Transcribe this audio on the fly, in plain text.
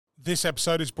This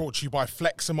episode is brought to you by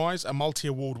Fleximize, a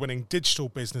multi-award-winning digital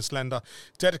business lender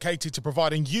dedicated to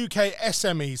providing UK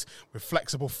SMEs with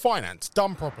flexible finance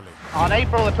done properly. On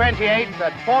April the 28th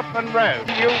at Portman Road,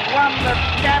 you won the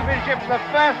championship of the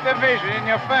First Division in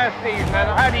your first season.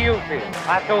 How do you feel?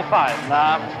 I feel fine,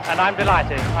 and I'm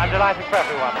delighted. I'm delighted for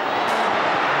everyone.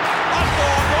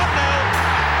 Osman 1-0.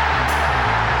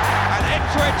 And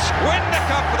Ipswich win the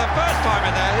cup for the first time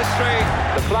in their history.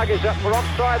 The flag is up for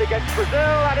offside against Brazil,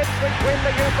 and Ipswich win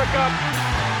the UEFA Cup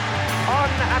on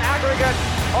an aggregate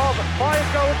of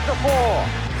 5-4.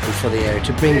 And for the area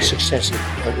to bring success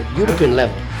at the European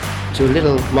level to a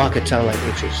little market town like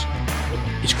Ipswich,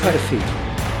 it's quite a feat.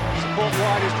 Support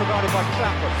wide is provided by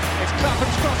Clarke. It's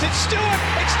Clapham's cross, it's Stewart,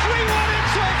 it's 3-1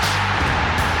 Ipswich.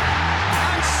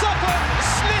 And Suffolk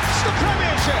sniffs the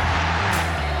Premiership.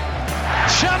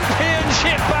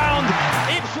 Championship bound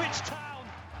Ipswich Town.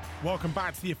 Welcome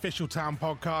back to the Official Town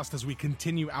podcast as we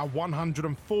continue our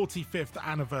 145th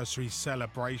anniversary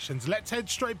celebrations. Let's head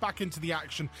straight back into the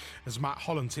action as Matt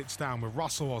Holland sits down with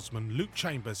Russell Osman, Luke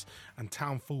Chambers and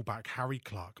Town fullback Harry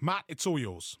Clarke. Matt, it's all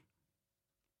yours.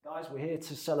 Guys, we're here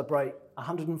to celebrate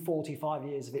 145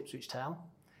 years of Ipswich Town.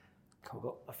 We've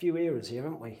got a few eras here,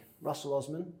 haven't we? Russell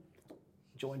Osman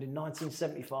joined in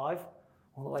 1975.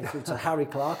 All the way through to Harry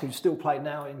Clarke, who's still playing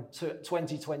now in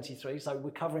 2023. So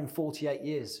we're covering 48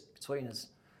 years between us.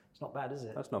 It's not bad, is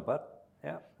it? That's not bad.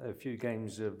 Yeah, a few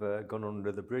games have gone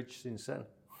under the bridge since then.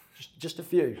 Just a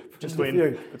few. Between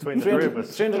the three of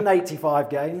us. 385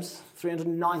 games,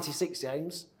 396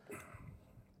 games,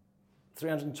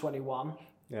 321.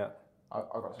 Yeah. I've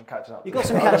got some catching up. You've got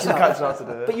some catching up to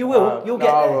do. But you will. You'll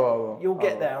get there. You'll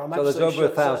get there. I'm so there's over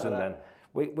 1,000 then.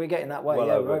 We're getting that way, well,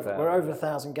 yeah. Over We're over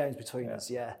 1,000 games between us,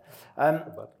 yeah.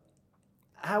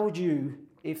 How would you,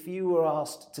 if you were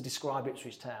asked to describe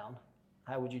Ipswich Town,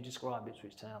 how would you describe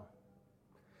Ipswich Town?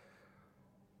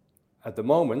 At the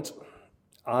moment,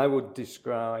 I would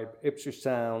describe Ipswich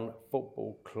Town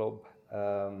Football Club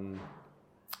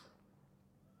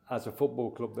as a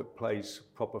football club that plays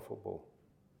proper football,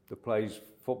 that plays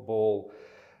football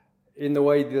in the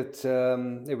way that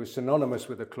it was synonymous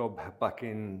with the club back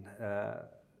in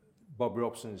Bob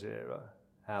Robson's era,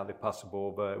 how they passed the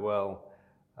ball very well,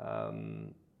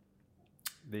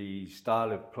 the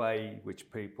style of play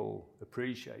which people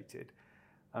appreciated.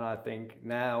 And I think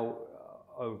now,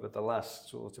 over the last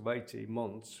sort of 18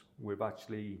 months, we've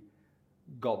actually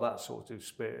got that sort of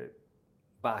spirit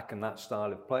back and that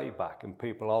style of play back, and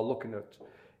people are looking at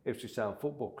Ipswich Town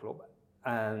Football Club.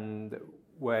 And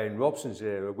where in Robson's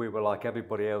era we were like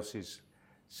everybody else's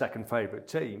second favourite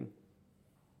team,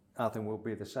 I think we'll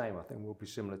be the same. I think we'll be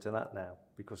similar to that now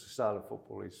because the style of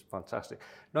football is fantastic.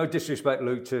 No disrespect,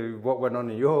 Luke, to what went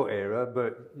on in your era,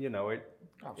 but you know it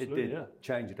did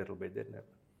change a little bit, didn't it?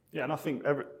 Yeah, and I think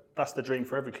that's the dream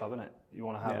for every club, isn't it? You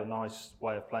want to have a nice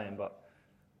way of playing, but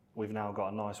we've now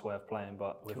got a nice way of playing,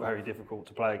 but we're very difficult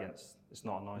to play against. It's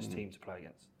not a nice team to play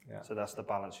against. Yeah. So that's the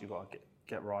balance you've got to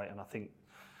get right, and I think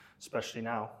especially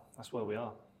now, that's where we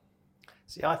are.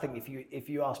 See, I think if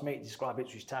you ask me to describe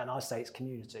Ipswich Town, I say it's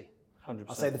community. 100%.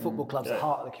 I say the football club's the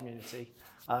heart of the community.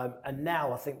 And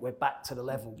now I think we're back to the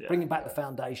level, bringing back the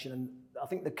foundation. And I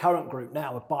think the current group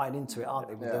now are buying into it, aren't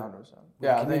they? With 100%. With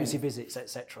the community visits,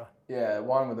 etc. Yeah,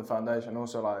 one with the foundation,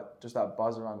 also like just that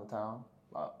buzz around the town.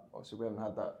 Like obviously we haven't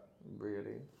had that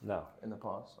really in the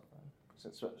past,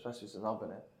 especially since I've been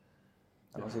here.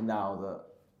 And obviously now that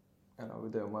we're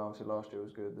doing well. So last year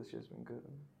was good. This year's been good.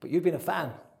 But you've been a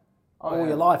fan all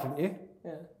your life, haven't you?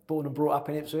 Yeah. Born and brought up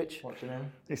in Ipswich. Watching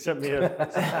him. He sent me a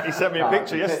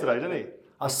picture yesterday, didn't he?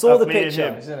 I saw the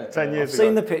picture. 10 years I've ago.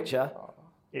 seen the picture.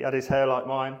 He had his hair like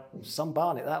mine. Some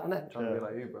Barnet, that, wasn't it? Trying to be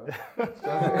like you, bro.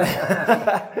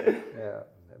 Yeah.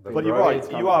 But you're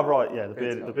right. You are right. Yeah,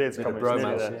 the beard's coming. It's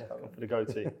nearly there for the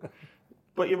goatee.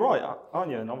 But you're right, aren't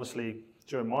you? And obviously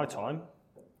during my time,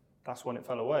 that's when it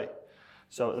fell away.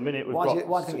 So at the minute we've got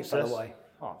why do you think it fell away?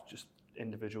 Oh, just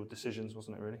individual decisions,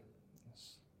 wasn't it really?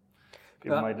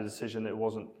 People made a decision that it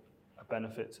wasn't a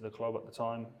benefit to the club at the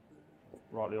time,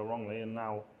 rightly or wrongly, and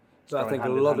now it's I think a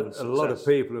lot of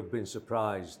people have been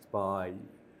surprised by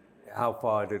how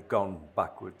far it had gone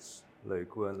backwards,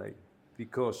 Luke, weren't they?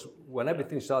 Because when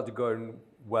everything started going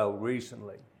well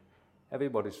recently,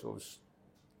 everybody sort of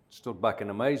stood back in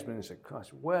amazement and said,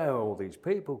 Christ, where are all these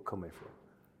people coming from?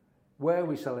 Where are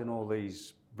we selling all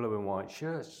these blue and white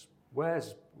shirts? Why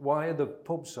are the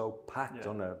pubs so packed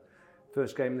on a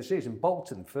first game of the season?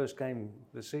 Bolton, first game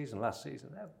of the season, last season.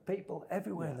 There are people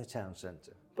everywhere in the town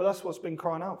centre. But that's what's been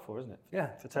crying out for, isn't it?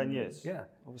 Yeah. For 10 years. Yeah.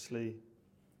 Obviously,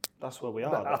 that's where we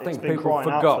are. I think it's been people crying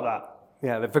forgot. out for that.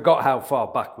 Yeah, they forgot how far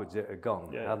backwards it had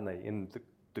gone, hadn't they? In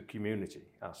the community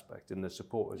aspect and the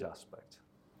supporters aspect.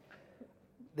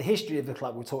 The history of the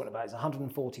club we're talking about is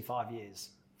 145 years.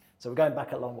 So we're going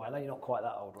back a long way. I know you're not quite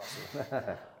that old,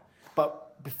 Russell.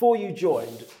 But before you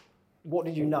joined, what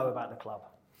did you know about the club?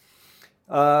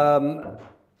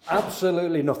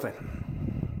 Absolutely nothing.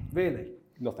 Really?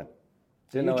 Nothing.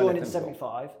 You joined in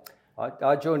 75?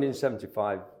 I joined in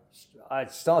 75. I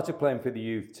started playing for the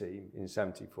youth team in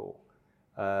 74.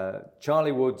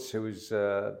 Charlie Woods, who was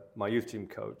my youth team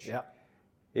coach,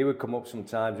 he would come up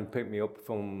sometimes and pick me up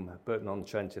from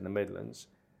Burton-on-Trent in the Midlands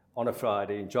on a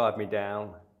Friday and drive me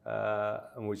down,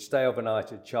 and we'd stay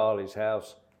overnight at Charlie's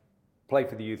house, play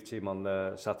for the youth team on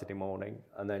the Saturday morning,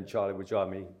 and then Charlie would drive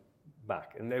me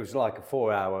back. And it was like a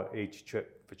 4-hour each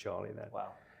trip for Charlie then.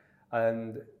 Wow.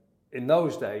 And in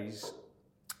those days,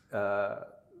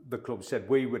 the club said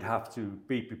we would have to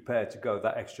be prepared to go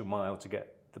that extra mile to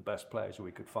get the best players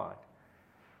we could find.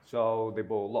 So they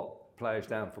brought a lot of players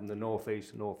down from the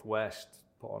northeast and northwest,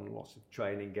 put on lots of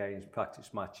training games,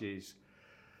 practice matches,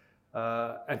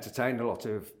 entertained a lot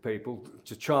of people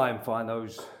to try and find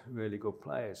those really good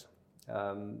players.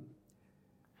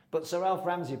 But Sir Alf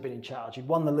Ramsey had been in charge. He'd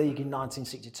won the league in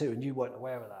 1962 and you weren't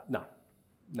aware of that?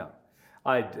 No.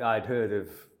 I'd heard of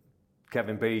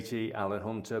Kevin Beattie, Alan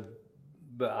Hunter,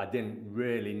 but I didn't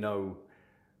really know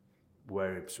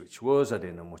where Ipswich was. I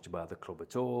didn't know much about the club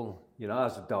at all. You know, I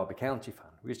was a Derby County fan.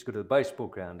 We used to go to the baseball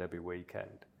ground every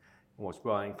weekend and watch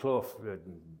Brian Clough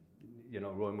and, you know,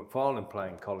 Roy McFarlane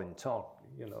playing, Colin Todd,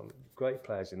 you know, great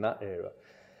players in that era.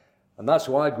 And that's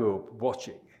what I grew up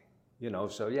watching, you know.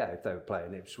 So, yeah, if they were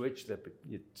playing Ipswich,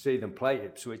 you'd see them play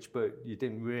Ipswich, but you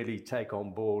didn't really take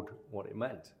on board what it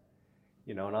meant.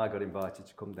 You know, and I got invited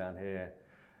to come down here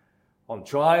on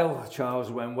trial.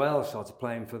 Trials went well. Started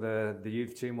playing for the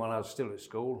youth team while I was still at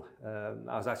school.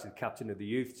 I was actually the captain of the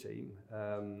youth team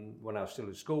when I was still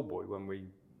a schoolboy when we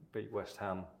beat West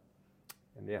Ham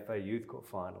in the FA Youth Cup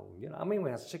final. You know, I mean, we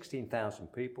had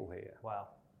 16,000 people here. Wow.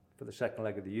 For the second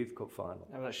leg of the Youth Cup final.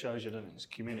 Yeah, that shows you, doesn't it? It's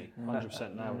community,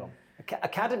 100% nailed on.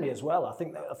 Academy as well. I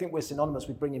think we're synonymous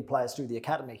with bringing players through the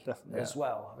academy as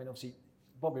well. I mean, obviously,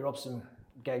 Bobby Robson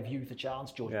gave youth a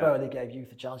chance. George Burley gave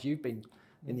youth a chance. You've been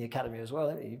in the academy as well,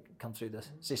 haven't you? You've come through the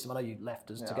system. I know you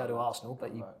left us to go to Arsenal,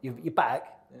 but you're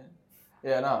back.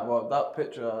 Yeah, no. Well, that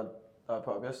picture that I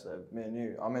put up yesterday, me and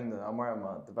you, I'm wearing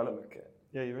my development kit.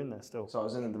 Yeah, you're in there still. So I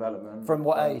was in the development. From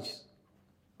what age?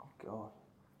 Oh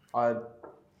God,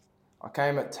 I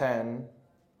came at 10.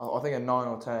 I think at 9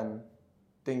 or 10,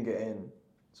 didn't get in.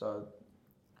 So.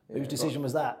 Yeah, whose decision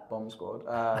was that? Bomb squad.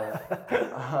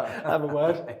 Have a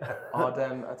word.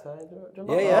 Ardem Ate.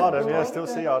 Ardem, yeah, still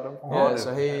see Ardem. Yeah,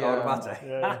 so he.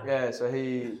 So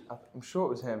he. I'm sure it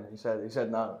was him. He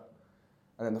said no.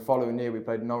 And then the following year we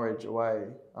played Norwich away,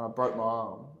 and I broke my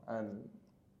arm and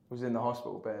was in the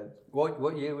hospital bed.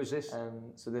 What year was this?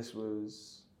 And so this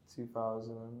was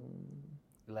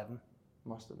 2011.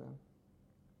 Must have been.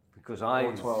 Because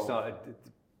I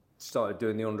started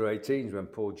doing the under-18s when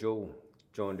Paul Jewell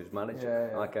joined as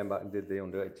manager. I came back and did the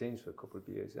under-18s for a couple of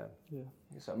years then. Yeah.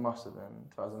 So it must have been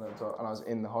 2012, and I was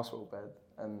in the hospital bed,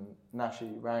 and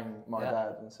Nashi rang my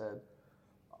dad and said,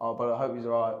 "Oh, but I hope he's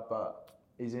all right, but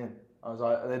he's in." I was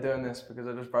like, "Are they doing this because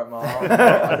I just broke my arm?"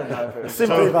 I didn't know if it was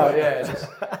simply about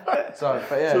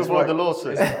to avoid the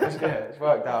lawsuit. It's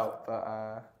worked out,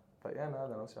 but yeah, no,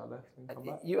 then obviously I left and come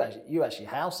back. You actually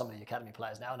house some of the academy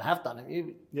players now and have done it.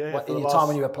 In your time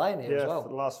when you were playing here as well. For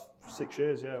the last 6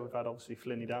 years, we've had obviously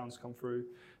Flinny Downs come through,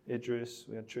 Idris,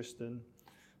 we had Tristan,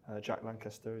 Jack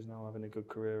Lancaster is now having a good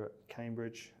career at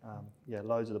Cambridge.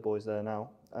 Loads of the boys there now,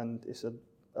 and it's a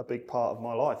big part of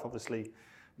my life. Obviously,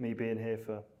 me being here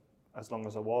for as long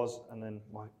as I was, and then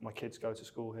my kids go to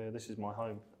school here. This is my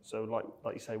home. So like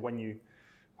you say,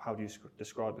 how do you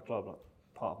describe the club? Like,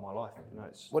 part of my life. You know,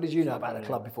 what did you know about the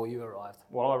club before you arrived?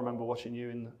 Well, I remember watching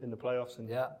you in the playoffs, and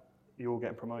you all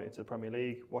getting promoted to the Premier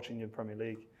League, watching you in the Premier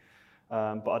League.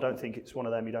 But I don't think it's one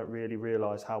of them. You don't really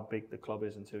realise how big the club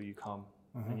is until you come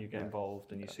and you get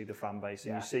involved and you see the fan base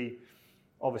and you see.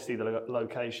 Obviously, the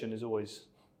location is always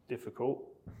difficult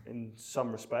in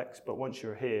some respects, but once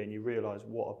you're here and you realise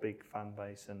what a big fan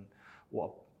base and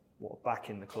what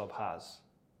backing the club has,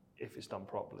 if it's done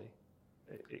properly.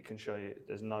 It can show you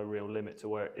there's no real limit to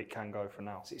where it can go from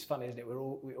now. It's funny, isn't it? We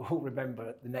all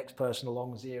remember the next person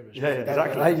along's era.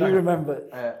 Exactly. You remember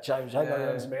James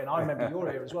Hayes and I remember your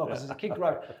era as well. Because as a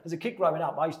kid growing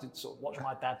up, I used to sort of watch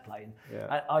my dad playing.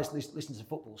 I used to listen to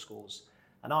football scores,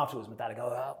 and afterwards my dad would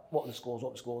go, "What are the scores?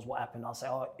 What happened?" I'd say,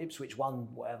 "Ipswich won,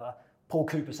 whatever." Paul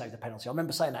Cooper saved the penalty. I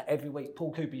remember saying that every week.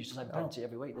 Paul Cooper used to save the penalty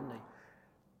every week, didn't he?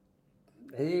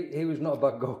 He was not a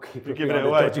bad goalkeeper. You're giving it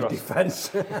away.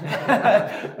 Defence. Was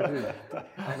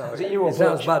it you or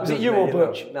Butch? Was it you or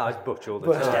Butch? No, it's Butch all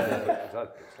the time. It's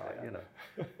like,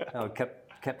 no,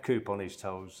 kept Coop on his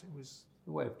toes. It was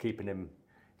a way of keeping him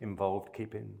involved,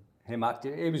 keeping him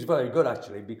active. He was very good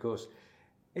actually because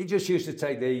he just used to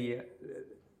take the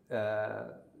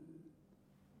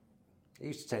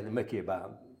mickey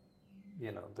about,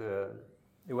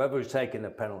 whoever was taking the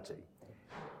penalty.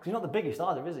 He's not the biggest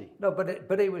either, is he? No,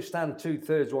 but he would stand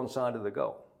 2/3 one side of the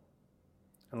goal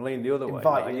and lean the other way,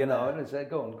 and say,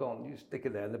 go on, you stick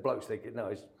it there. And the bloke's thinking, no,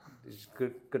 he's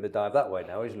going to dive that way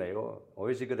now, isn't he? Or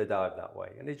is he going to dive that way?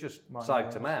 And he just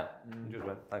psyched him out. And just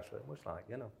went, thanks very much,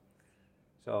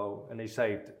 So, and he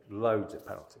saved loads of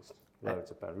penalties,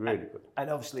 really good.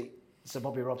 And obviously, Sir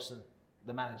Bobby Robson,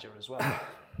 the manager as well.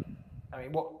 I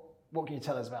mean, what can you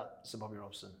tell us about Sir Bobby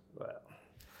Robson? Well,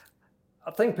 I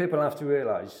think people have to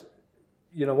realise,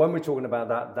 when we're talking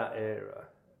about that era,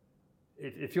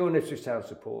 if you're an Ipswich Town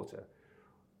supporter,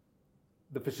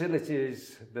 the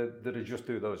facilities that are just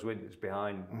through those windows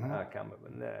behind our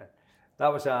cameraman there,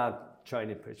 that was our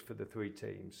training pitch for the 3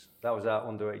 teams. That was our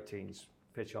under-18s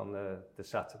pitch on the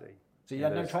Saturday. So you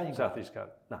had no training ground? South East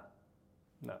Camp.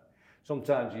 No.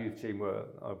 Sometimes youth team were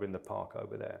over in the park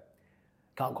over there.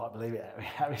 Can't quite believe it,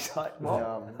 Harry's like, what?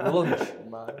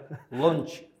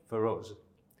 Lunch for us.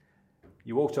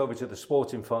 You walked over to the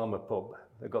Sporting Farmer pub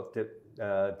that got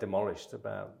demolished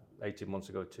about 18 months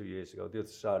ago, 2 years ago, the other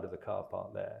side of the car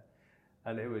park there.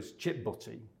 And it was chip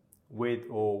butty with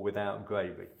or without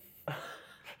gravy.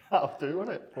 That'll do,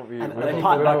 won't it? And a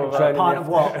pint of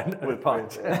what? With a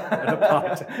pint. And a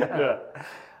pint. Yeah.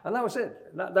 And that was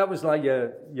it. That was like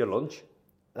your lunch.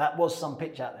 That was some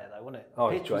pitch out there, though, wasn't it? The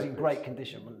pitch was in great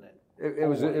condition, wasn't it? It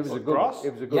was a good grass.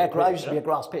 It was a good it used to be a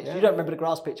grass pitch. Yeah. You don't remember the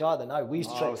grass pitch either, no? We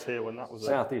used to I was here when that was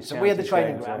Southeast. So we had the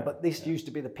training ground, but this used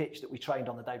to be the pitch that we trained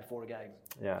on the day before a game.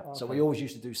 Yeah. So we always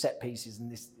used to do set pieces,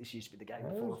 and this used to be the game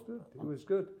before. It was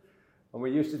good. And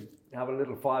we used to have a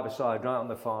little 5-a-side right on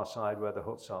the far side where the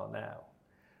huts are now.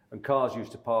 And cars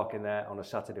used to park in there on a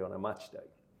Saturday on a match day.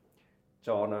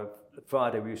 So on a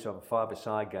Friday we used to have a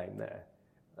 5-a-side game there.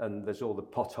 And there's all the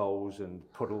potholes and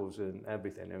puddles and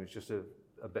everything. It was just a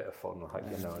bit of fun,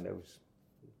 and it was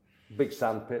a big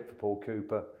sand pit for Paul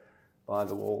Cooper by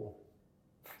the wall.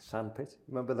 Sand pit?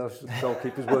 Remember those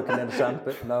goalkeepers working in a sand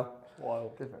pit? No?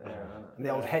 Wild. Different era, isn't it? And the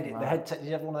old head, did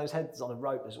you have one of those heads on a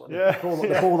rope as well? Yeah.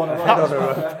 The ball on a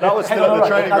rope. That was still at the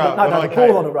training ground. No, the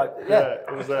ball on a rope. Yeah,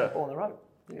 it was there. The ball on a rope.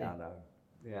 Yeah, I know.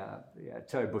 Yeah.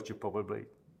 Terry Butcher probably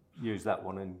used that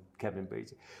one and Kevin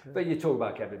Beattie. Yeah. But you talk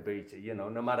about Kevin Beattie,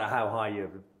 no matter how high you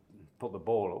put the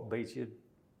ball up, Beattie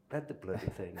had the bloody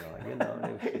thing,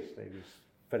 and he was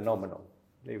phenomenal.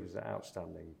 He was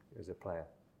outstanding as a player.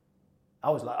 I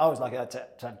was lucky to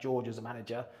have George as a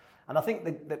manager, and I think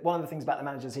that one of the things about the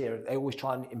managers here, they always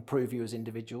try and improve you as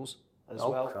individuals as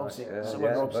well. Obviously,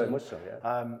 very much so,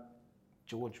 yeah.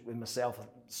 George, with myself,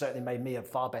 certainly made me a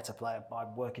far better player by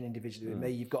working individually with me.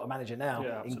 You've got a manager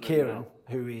now in Kieran,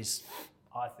 who is,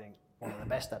 I think, one of the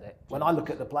best at it. When I look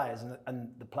at the players and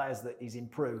the players that he's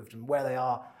improved and where they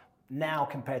are now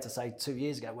compared to, say, 2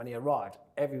 years ago when he arrived,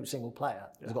 every single player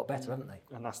has got better, haven't they?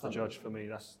 And that's the judge for me.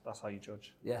 That's how you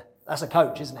judge. Yeah, that's a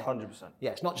coach, isn't it? 100%.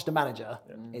 Yeah, it's not just a manager,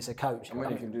 it's a coach. And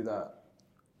when you can do that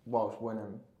whilst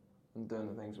winning and doing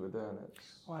the things we're doing,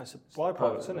 it's a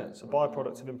byproduct, isn't it? It's a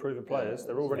byproduct of improving players.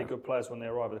 They're already good players when they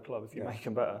arrive at the club. If you make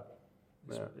them better,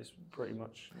 it's pretty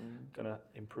much going to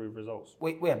improve results.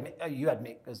 You had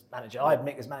Mick as manager. I had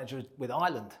Mick as manager with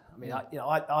Ireland. I mean,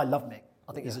 I love Mick.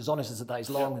 I think he's as honest as the day's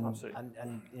long,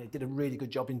 and did a really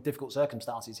good job in difficult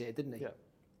circumstances here, didn't he? Yeah,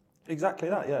 exactly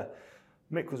that. Yeah,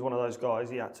 Mick was one of those guys.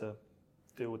 He had to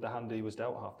deal with the hand he was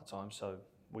dealt half the time. So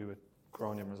we were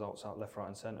grinding results out left, right,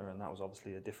 and centre, and that was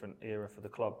obviously a different era for the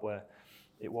club where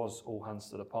it was all hands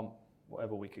to the pump,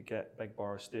 whatever we could get, beg,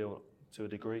 borrow, steal to a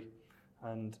degree.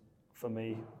 And for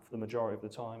me, for the majority of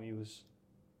the time, he was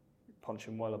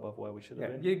punching well above where we should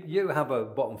have been. You have a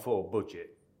bottom 4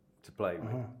 budget to play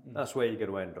with. That's where you're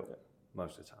going to end up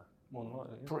most of the time. More than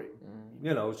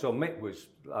likely. So Mick was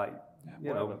like,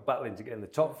 battling to get in the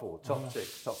top 4, top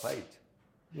 6, top 8,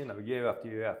 year after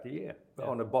year after year, but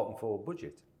on a bottom 4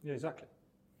 budget. Yeah, exactly.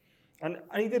 And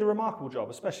he did a remarkable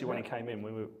job, especially when he came in.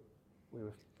 We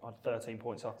were on 13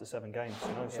 points after 7 games,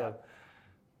 So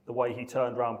the way he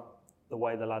turned around, the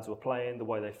way the lads were playing, the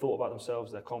way they thought about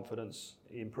themselves, their confidence,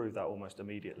 he improved that almost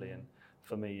immediately. And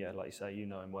for me, like you say, you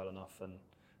know him well enough, and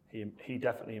he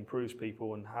definitely improves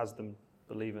people and has them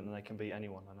believing that they can beat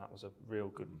anyone, and that was a real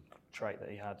good trait that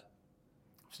he had.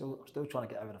 Still trying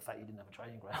to get over the fact you didn't have a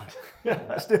training ground. I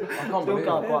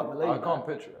can't quite believe it. I can't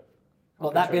picture it.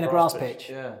 Well, that being a grass pitch,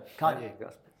 yeah, can't you?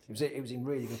 It was in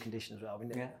really good condition as well. I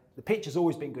mean, the pitch has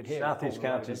always been good here. South East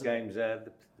County's games there,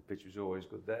 the pitch was always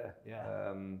good there.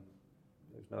 Yeah.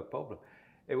 There's no problem.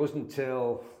 It wasn't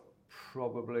until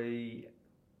probably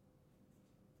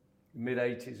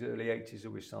mid-80s, early 80s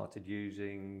that we started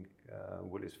using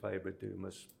Willie's favourite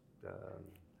Dumas.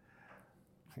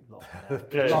 Is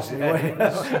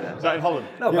that in Holland?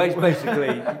 No,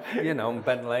 basically, you know, on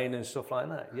Bent Lane and stuff like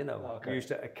that. You know, we used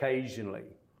to occasionally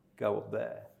go up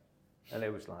there, and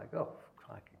it was like, oh,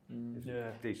 crikey, it's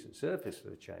a decent surface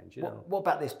for a change. You know. What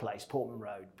about this place, Portman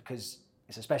Road? Because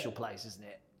it's a special place, isn't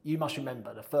it? You must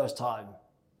remember the first time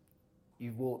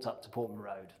you walked up to Portman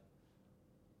Road.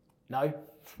 No?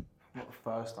 Not the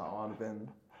first time, I'd have been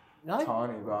No?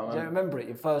 tiny, but Do you remember it,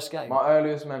 your first game? My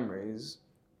earliest memories,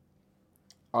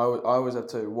 I always have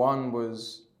two. One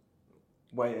was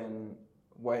begging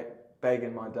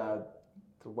my dad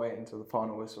to wait until the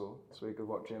final whistle so we could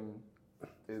watch him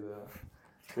do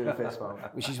the fist bump.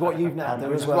 Which is what you've now do as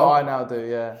well. Which is what I now do,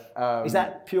 yeah. Is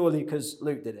that purely because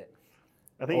Luke did it?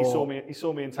 I think he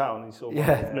saw me in town, and he saw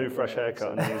my new fresh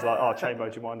haircut, and he was like, "Oh, Chambo,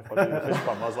 do you mind if I do the fist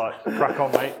bump?" I was like, "Crack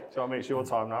on, mate. Do you know what I mean? It's your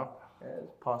time now." Yeah,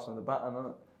 it's passing the baton, isn't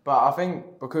it? But I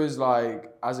think because,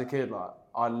 like, as a kid, like,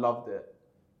 I loved it,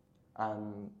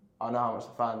 and I know how much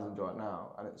the fans enjoy it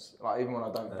now, and it's like even when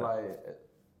I don't play it,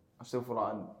 I still feel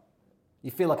like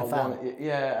you feel like a fan.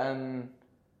 Yeah, and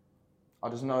I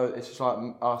just know it's just like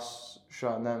us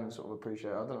showing them sort of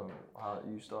appreciate. I don't know how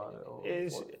you started it. Or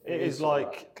it is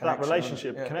like that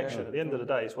relationship, connection. At the end of the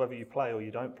day, it's whether you play or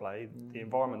you don't play. The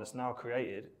environment that's now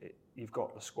created, you've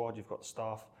got the squad, you've got the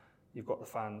staff, you've got the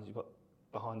fans, you've got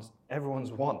behind.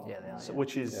 Everyone's one,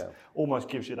 which is almost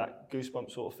gives you that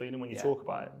goosebump sort of feeling when you talk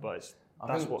about it. But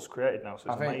that's what's created now,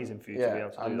 so it's amazing for you to be able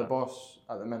to do that. And the boss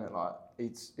at the minute, like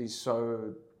he's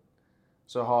so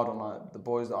hard on like the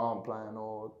boys that aren't playing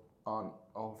or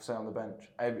say on the bench.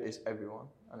 It's everyone,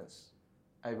 and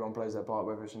everyone plays their part,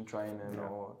 whether it's in training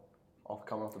or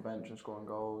coming off the bench and scoring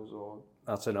goals. Or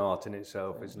that's an art in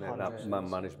itself, isn't it? That man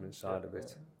management side of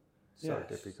it. So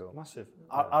difficult. Massive.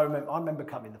 I remember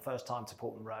coming the first time to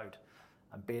Portman Road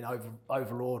and being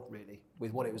overawed really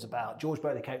with what it was about. George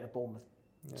Burley came to Bournemouth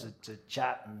to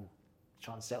chat and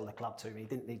try and sell the club to me. He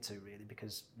didn't need to really,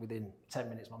 because within 10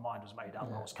 minutes my mind was made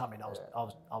up. I was coming. I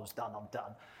was done. I'm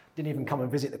done. Didn't even come and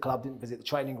visit the club. Didn't visit the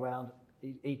training ground.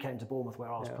 He came to Bournemouth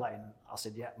where I was playing. I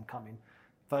said, "Yeah, I'm coming."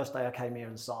 First day I came here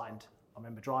and signed. I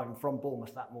remember driving from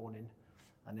Bournemouth that morning,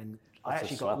 and then I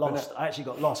actually got lost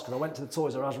because I went to the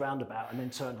Toys R Us roundabout and then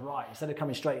turned right instead of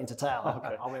coming straight into town.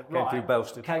 I went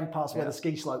right. Came past where the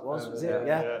ski slope was. Was it?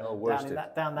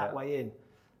 Down that way in,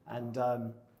 and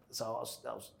so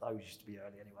I used to be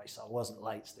early anyway, so I wasn't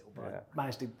late still, but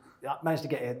managed to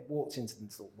get here, walked into them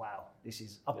and thought, wow, this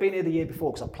is... I've been here the year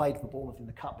before because I played for Bournemouth in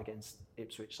the Cup against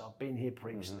Ipswich, so I've been here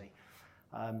previously.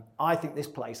 I think this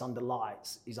place under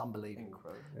lights is unbelievable.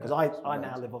 Because I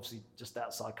now live obviously just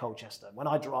outside Colchester. When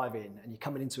I drive in and you're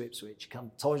coming into Ipswich, you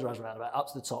come Toys R Us roundabout up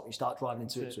to the top, you start driving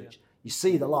into Ipswich, you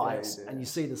see the lights and you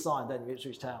see the sign, don't you,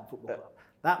 Ipswich Town Football Club.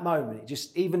 That moment,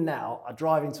 even now, I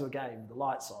drive into a game with the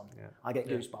lights on, I get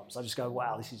goosebumps. I just go,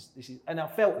 wow, this is, and I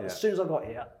felt, as soon as I got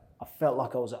here, I felt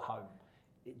like I was at home.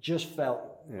 It just felt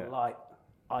like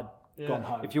I'd gone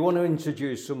home. If you want to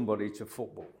introduce somebody to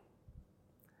football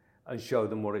and show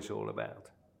them what it's all about,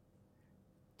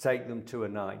 take them to a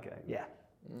night game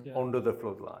under the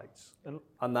floodlights.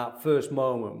 And that first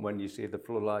moment when you see the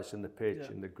floodlights and the pitch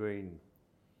and the green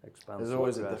expanse. There's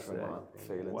always a different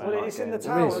feeling. Well, it's in the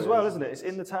town as well, isn't it? It's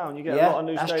in the town. You get a lot of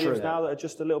new stadiums now that are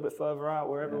just a little bit further out,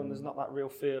 where there's not that real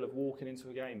feel of walking into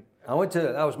a game. I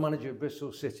was manager of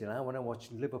Bristol City, and I went and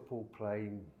watched Liverpool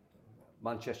play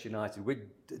Manchester United. We'd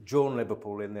drawn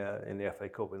Liverpool in the FA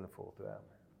Cup in the fourth round,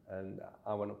 and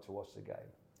I went up to watch the game.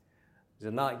 It was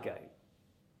a night game.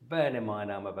 Bearing in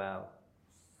mind I'm about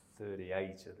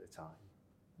 38 at the time.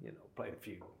 Played a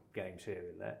few games here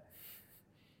and there.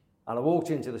 And I walked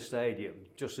into the stadium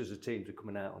just as the teams were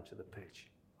coming out onto the pitch.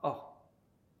 Oh,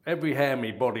 every hair in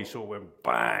my body sort of went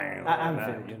bang. At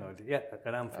Anfield?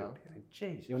 At Anfield.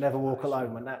 Jeez. You'll never walk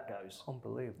alone when that goes.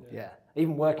 Unbelievable. Yeah.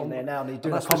 Even working there now, and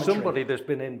that's for somebody that's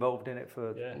been involved in it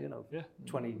for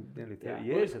 20, nearly 30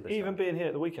 years. Even being here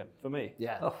at the weekend, for me,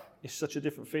 it's such a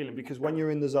different feeling, because when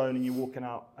you're in the zone and you're walking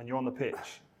out and you're on the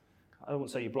pitch, I don't want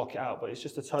to say you block it out, but it's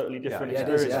just a totally different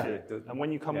experience for you. And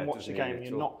when you come and watch the game and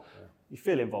you're not... You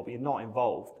feel involved, but you're not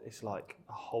involved. It's like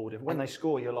a whole different... When they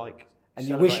score, you're like... And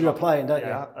you wish you were playing, don't you?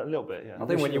 Yeah, a little bit, yeah. I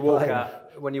think when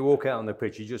you walk out on the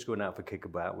pitch, you're just going out for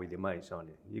kickabout with your mates, aren't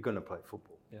you? You're going to play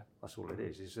football. Yeah. That's all it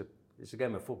is. It's a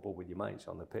game of football with your mates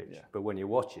on the pitch. Yeah. But when you're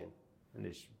watching, And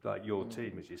it's like your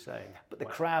team, as you're saying. But the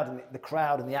crowd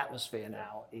and the atmosphere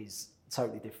now is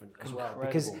totally different as well.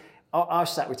 Because I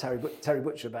sat with Terry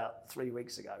Butcher about 3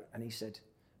 weeks ago, and he said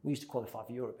we used to qualify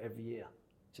for Europe every year.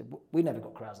 He said we never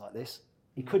got crowds like this.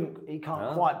 He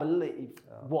can't quite believe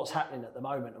what's happening at the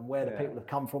moment and where the people have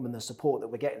come from and the support that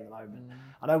we're getting at the moment.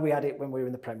 I know we had it when we were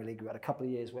in the Premier League. We had a couple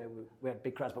of years where we had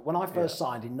big crowds. But when I first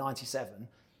signed in '97,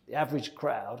 the average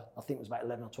crowd I think was about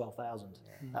 11 or 12,000.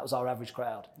 That was our average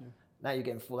crowd. Now you're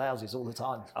getting full houses all the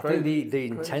time. I think the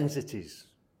intensity's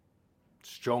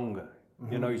stronger.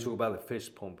 You know, you talk about the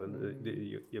fist pump, and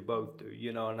you both do.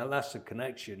 You know, and that's the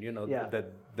connection. You know,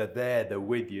 they're there, they're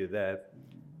with you, they're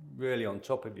really on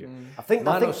top of you. I think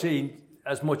might not see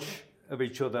as much of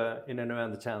each other in and around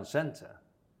the town centre,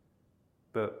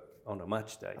 but on a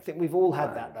match day. I think we've all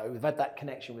had that though. We've had that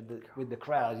connection with the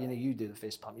crowd. You know, you do the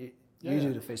fist pump. You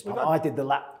do the fist pump. I did the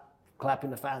lap clapping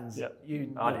the fans. I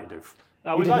didn't do.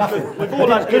 No, we've all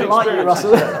had good experiences.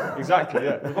 Russell. Exactly,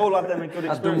 yeah. We've all had them good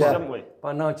experiences, haven't we?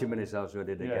 By 90 minutes, I was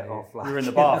ready to get off. You're in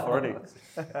the bath already.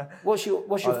 What's your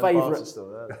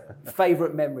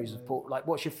favourite memories of Port? Like,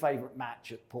 what's your favourite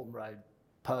match at Portman Road?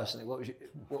 Personally, what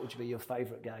would be your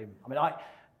favourite game? I mean,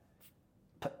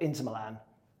 Inter Milan,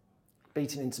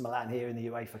 beating Inter Milan here in the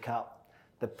UEFA Cup,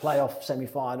 the playoff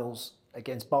semi-finals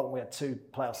against Bolton. We had 2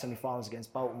 playoff semi-finals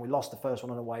against Bolton. We lost the first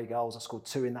one on away goals. I scored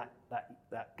 2 in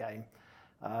that game.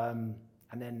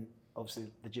 And then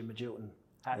obviously the Jim Magilton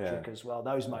hat-trick as well.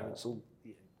 Those moments, all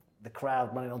the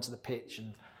crowd running onto the pitch,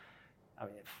 and I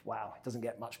mean, wow, it doesn't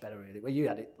get much better really. Well, you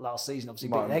had it last season, obviously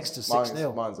beating Exeter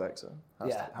 6-0. Mine's Exeter.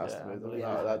 Has to be.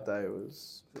 That day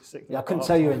was. Yeah, I couldn't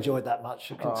tell you enjoyed that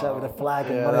much. I couldn't tell with a flag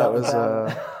and money that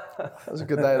was a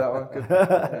good day. That one.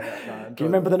 Good. Do you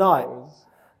remember the night?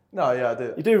 No, I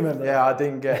did. You do remember? Yeah, I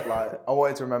didn't get I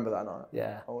wanted to remember that night.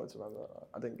 Yeah, I wanted to remember that night.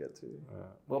 I didn't get to.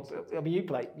 Well, I mean,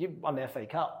 you won the FA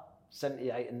Cup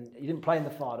 '78, and you didn't play in the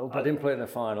final. I didn't play in the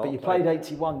final, but you played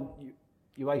 '81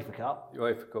 UEFA Cup.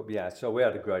 UEFA Cup, yeah. So we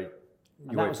had a great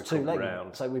and UEFA that was 2 legs.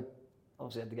 round. So we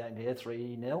obviously had the game here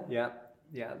 3-0.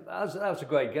 Yeah. That was a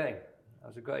great game.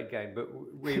 But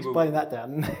we were playing that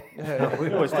down.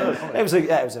 We always do.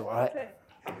 It was all right.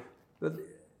 But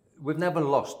we've never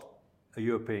lost a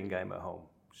European game at home.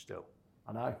 Still,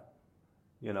 I know.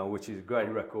 You know, which is a great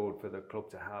record for the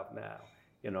club to have now.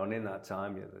 You know, and in that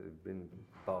time, there's been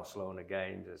Barcelona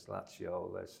games, there's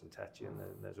Lazio, there's Saint-Etienne,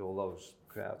 and there's all those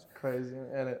crowds. Crazy,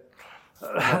 isn't it?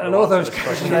 And all those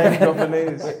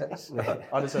companies.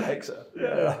 I just said Exeter.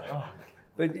 Yeah.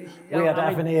 But we had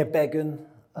Avenir Began,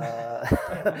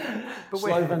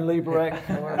 Slovan Liberec.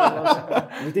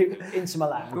 We did Inter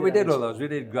Milan. But we did all those. We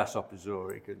did Grasshopper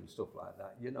Zurich and stuff like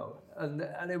that, you know.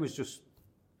 And it was just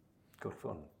good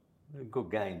fun, good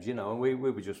games, you know. And we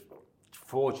were just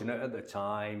fortunate at the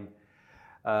time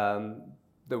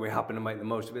that we happened to make the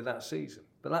most of it that season.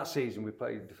 But that season we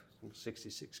played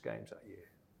 66 games that year,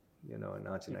 you know, in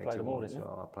 1981.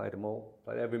 So I played them all,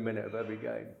 played every minute of every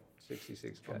game,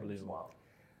 66 games. Unbelievable.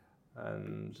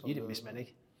 And you didn't miss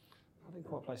many. I didn't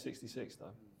quite play 66 though.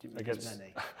 Didn't miss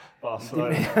many.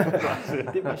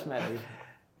 Barcelona. Didn't miss many.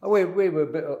 We were a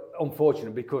bit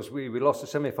unfortunate because we lost the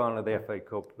semi-final of the FA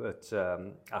Cup at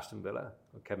Aston Villa.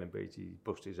 Kevin Beattie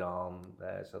busted his arm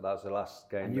there, so that was the last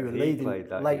game and you were he played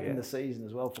that late year. in the season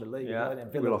as well for the league. Yeah,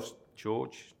 we lost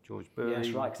George Burley. Yeah, that's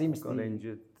right, because he missed got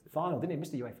injured. Final, didn't he?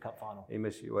 Missed the UEFA Cup final. He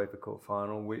missed the UEFA Cup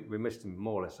final. We missed him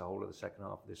more or less the whole of the second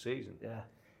half of the season. Yeah.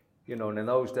 You know, and in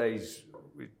those days,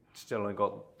 we still only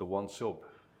got the 1 sub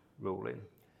rule in.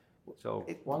 So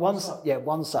one sub. You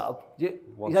don't sub.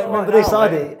 remember this,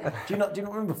 either. Do you not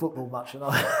remember football much? Or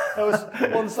not? It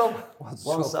was 1 sub.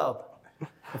 One sub.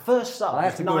 The first sub. I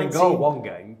had to go and goal one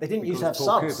game. They didn't used to have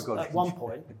subs at one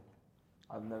point.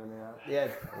 I've never knew that. Yeah,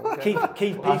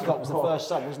 Keith Peacock was the first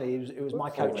sub, wasn't he? He was my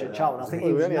coach at Charlton. I think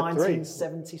he was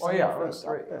 1970 something.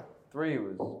 Oh yeah, 3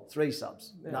 was 3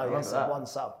 subs. Yeah, no, one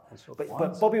sub.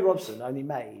 But Bobby Robson only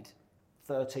made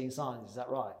 13 signings. Is that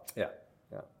right? Yeah.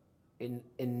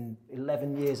 In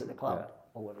 11 years at the club,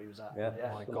 or whatever he was at.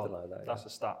 Yeah. My God, like that, that's a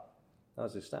stat.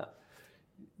 That's a stat.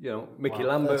 You know, Mickey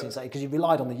Lambert. Because you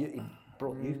relied on he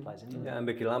brought youth players in. Yeah, and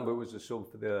Mickey Lambert was the sub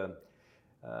for the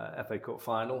FA Cup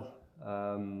final.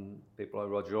 People like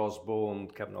Roger Osborne,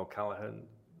 Kevin O'Callaghan,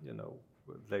 you know,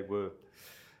 they were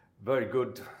very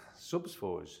good subs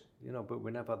for us, you know, but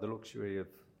we never had the luxury of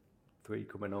 3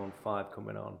 coming on, 5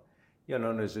 coming on. You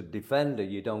know, and as a defender,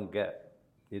 you don't get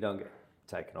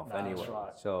taken off anyway. That's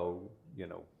right. So, you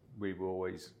know, we were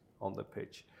always on the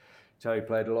pitch. Terry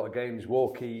played a lot of games.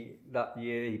 Walkie, that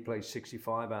year, he played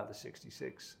 65 out of the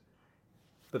 66.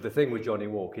 But the thing with Johnny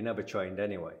Walkie, he never trained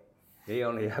anyway. He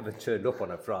only ever turned up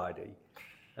on a Friday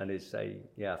and he'd say,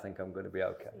 yeah, I think I'm going to be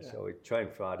okay. Yeah. So he'd train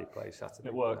Friday, play Saturday.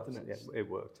 It worked, didn't it? Yeah, it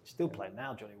worked. He's still playing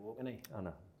now, Johnny Walk, isn't he? I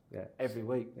know, yeah. Every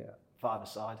week, yeah.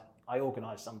 5-a-side. I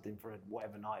organised something for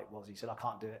whatever night it was. He said, I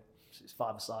can't do it. It's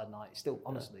 5-a-side night. He's still,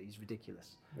 honestly, he's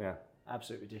ridiculous. Yeah.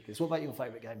 Absolutely ridiculous. What about your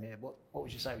favourite game here? What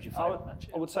would you say was your favourite match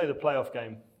here? I would say the playoff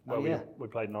game where we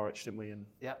played Norwich, didn't we? And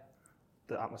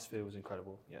the atmosphere was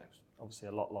incredible. Yeah, it was obviously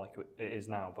a lot like it is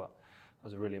now, but it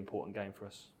was a really important game for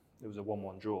us. It was a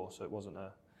 1-1 draw, so it wasn't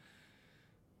a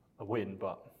win,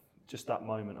 but just that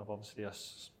moment of obviously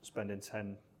us spending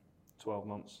 10, 12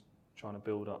 months trying to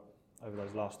build up over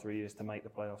those last 3 years to make the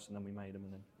playoffs, and then we made them,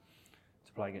 and then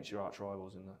to play against your arch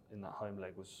rivals in that home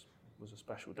leg was a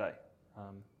special day.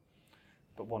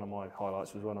 But one of my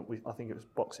highlights was when I think it was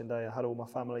Boxing Day. I had all my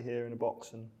family here in a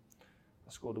box, and I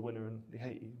scored the winner in the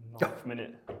 89th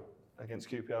minute against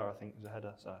QPR. I think it was a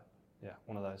header. So yeah,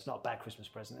 one of those. It's not a bad Christmas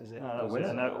present, is it? No,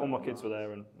 no, all my kids were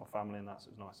there and my family and that, so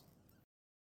it was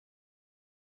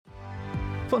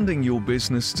nice. Funding your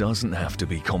business doesn't have to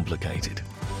be complicated.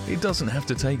 It doesn't have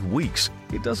to take weeks.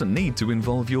 It doesn't need to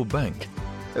involve your bank.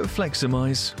 At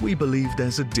Fleximize, we believe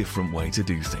there's a different way to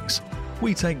do things.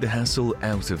 We take the hassle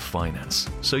out of finance,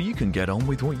 so you can get on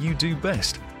with what you do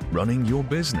best, running your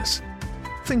business.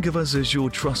 Think of us as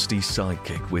your trusty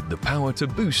sidekick with the power to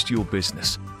boost your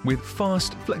business with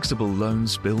fast, flexible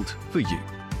loans built for you.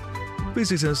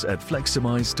 Visit us at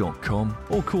fleximize.com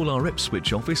or call our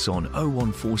Ipswich office on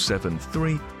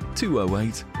 01473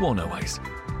 208 108.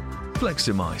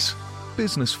 Fleximize.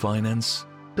 Business finance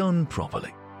done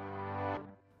properly.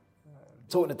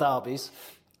 Talking of derbies,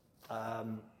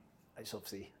 it's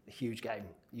obviously a huge game.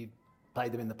 You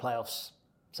played them in the playoffs,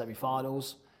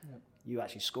 semi-finals. Yep. You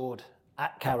actually scored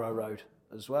at Carrow Road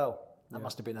as well. That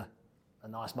must have been a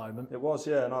nice moment. It was,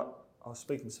 yeah. And I was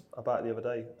speaking about it the other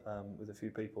day with a few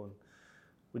people, and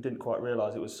we didn't quite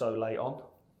realise it was so late on.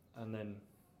 And then,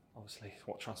 obviously,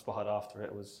 what transpired after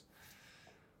it was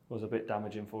a bit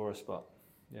damaging for us. But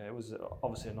yeah, it was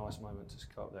obviously a nice moment to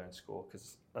go up there and score,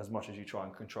 because as much as you try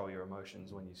and control your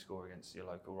emotions when you score against your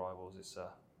local rivals, it's a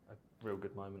real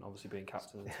good moment, obviously being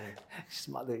captain of the team. He's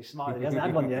smiling. He hasn't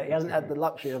had one yet. He hasn't had the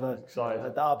luxury of a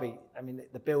derby. I mean,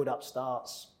 the build-up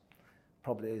starts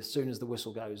probably as soon as the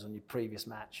whistle goes on your previous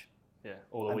match. Yeah,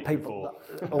 or the week before.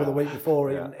 Or the week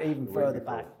before, even further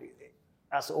back.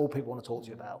 That's all people want to talk to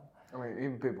you about. I mean,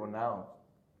 even people now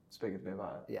speaking to me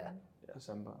about it. Yeah.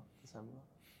 December.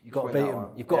 You've got to beat him.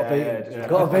 You've got to beat him. You've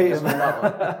got to beat him.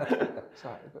 It's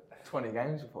like 20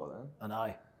 games before then. I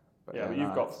know. But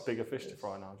you've got bigger fish to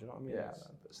fry now, do you know what I mean? Yeah,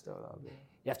 but still, that would be...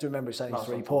 You have to remember it's only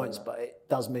 3 points, but it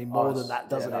does mean more than that,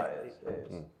 doesn't it?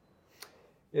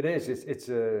 It is. It's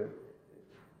a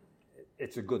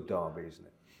good derby, isn't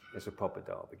it? It's a proper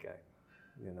derby game.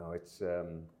 You know, it's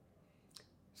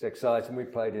exciting. We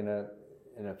played in a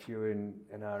few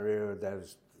in our era.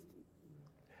 There's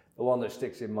the one that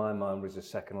sticks in my mind was the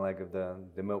second leg of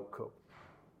the Milk Cup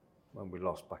when we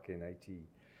lost back in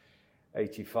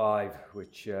 85,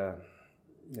 which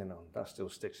that still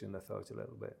sticks in the throat a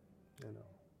little bit,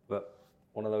 But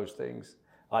one of those things.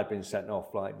 I've been sent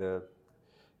off like the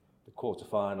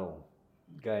quarter-final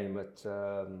game at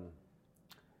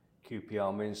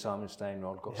QPR. Me and Simon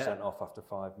Stainrod got sent off after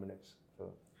 5 minutes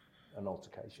for an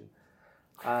altercation.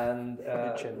 And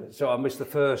so I missed the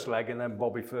first leg, and then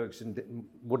Bobby Ferguson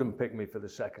wouldn't pick me for the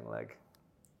second leg.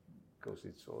 Of course,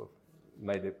 he'd sort of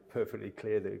made it perfectly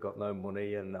clear that he got no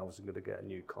money and I wasn't going to get a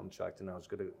new contract and I was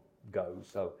going to go.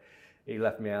 So he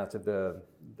left me out of the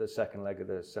second leg of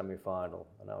the semi-final,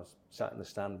 and I was sat in the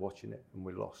stand watching it, and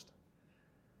we lost.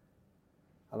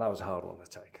 And that was a hard one to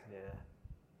take. Yeah.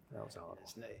 That was a hard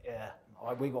one. Yeah.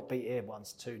 We got beat here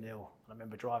once 2-0. I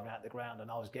remember driving out the ground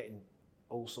and I was getting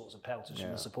all sorts of pelters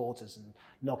from the supporters and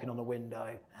knocking on the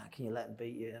window. How can you let them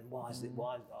beat you? And why is it?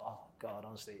 Why? Oh God,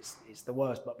 honestly, it's the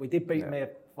worst. But we did beat them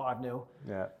here 5-0.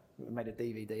 Yeah. We made a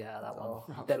DVD out of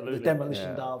that one. The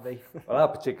demolition derby. Well,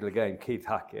 that particular game, Keith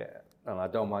Hackett, and I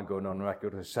don't mind going on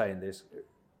record as saying this,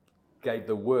 gave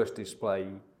the worst display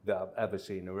that I've ever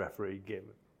seen a referee give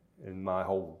in my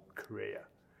whole career,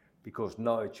 because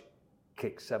Norwich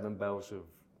kicked 7 bells of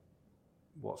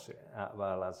out of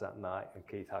our lads that night, and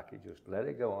Keith Hackett just let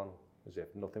it go on as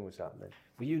if nothing was happening.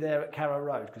 Were you there at Carrow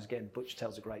Road? Because again, Butch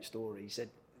tells a great story. He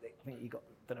said, I think I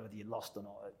don't know whether you lost or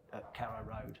not at Carrow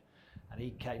Road, and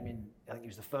he came in, I think he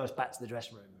was the first back to the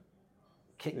dressing room,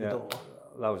 kicked the door.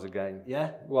 That was a game.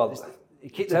 Yeah? Well, he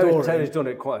kicked the door Terry's done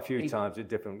it quite a few times at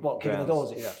different kicking the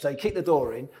doors in? Yeah. So he kicked the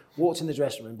door in, walked in the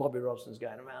dressing room, Bobby Robson's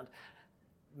going around,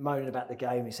 moaning about the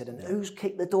game. He said, and who's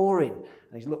kicked the door in?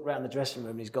 And he's looked around the dressing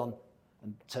room and he's gone,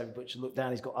 And Terry Butcher looked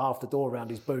down, he's got half the door around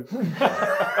his boot.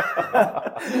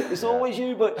 It's always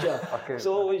you, Butcher. It's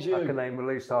always you. I can name at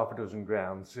least half a dozen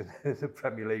grounds in the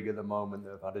Premier League at the moment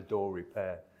that have had a door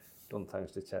repair done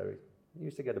thanks to Terry. He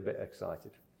used to get a bit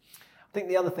excited. I think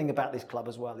the other thing about this club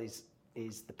as well is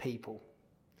the people.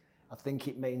 I think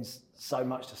it means so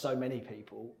much to so many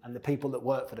people, and the people that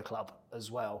work for the club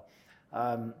as well.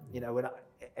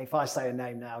 If I say a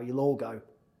name now, you'll all go,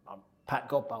 Pat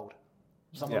Godbold.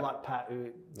 Someone like Pat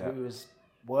who has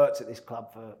worked at this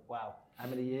club for, wow, how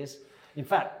many years? In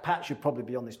fact, Pat should probably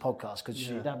be on this podcast because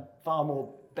she'd have far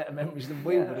more better memories than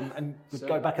we would and would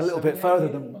go back a little bit further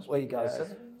than where you go.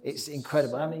 It's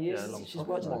incredible. How many years she's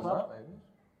worked in the club?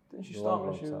 Didn't she start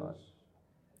when she was...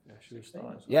 Yeah, she was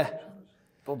starting. Yeah.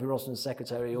 Bobby Rossman's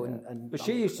secretary. But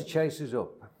she used to chase us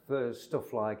up for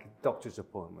stuff like doctor's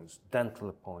appointments, dental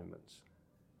appointments.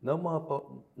 No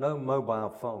mobile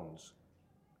phones.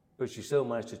 But she still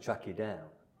managed to track you down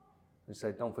and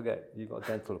say, don't forget, you've got a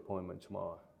dental appointment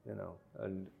tomorrow,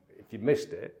 And if you missed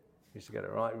it, you used to get a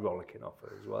right rollicking off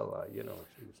her as well, She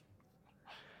was,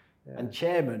 And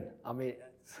chairman, I mean,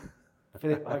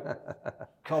 Philip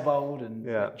Cobbold and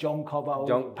John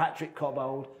Cobbold, Patrick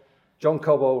Cobbold. John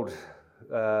Cobbold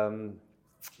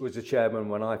was the chairman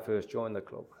when I first joined the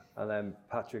club, and then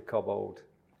Patrick Cobbold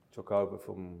took over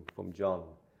from John.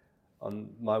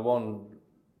 And my one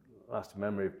last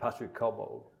memory of Patrick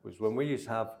Cobbold was when we used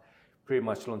to have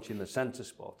pre-match lunch in the centre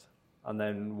spot and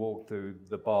then walk through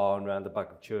the bar and round the back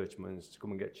of Churchman's to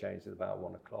come and get changed at about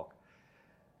 1 o'clock.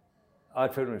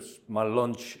 I'd finish my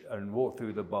lunch and walk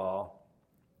through the bar,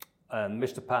 and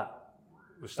Mr. Pat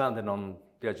was standing on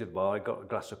the edge of the bar. He got a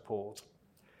glass of port.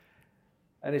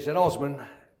 And he said, Osman,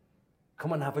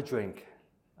 come and have a drink.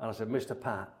 And I said, Mr.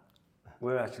 Pat,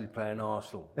 we're actually playing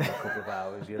Arsenal in a couple of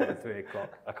hours, at 3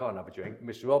 o'clock. I can't have a drink.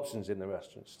 Mr. Robson's in the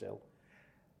restaurant still.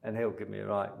 And he'll give me a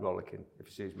right rollicking if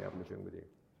he sees me having a drink with you.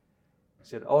 He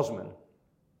said, Osman,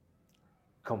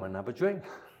 come and have a drink.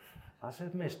 I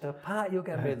said, Mr. Pat, you'll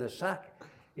get me the sack.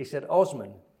 He said,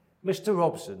 Osman, Mr.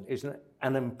 Robson is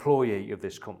an employee of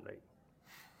this company,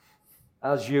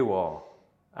 as you are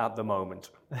at the moment.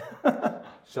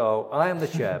 So I am the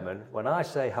chairman. When I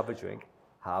say have a drink,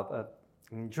 have a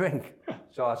drink.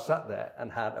 So I sat there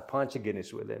and had a pint of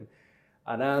Guinness with him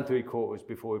an hour and 3/4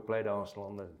 before we played Arsenal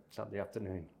on the Saturday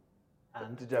afternoon.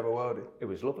 And did you have a worldie? It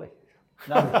was lovely.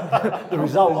 No, the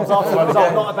result was after the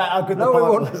result, not about how good the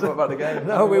pint was. What about the game?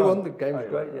 No, we won. The game was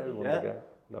great. Yeah, we won the game.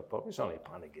 No problem. It's only a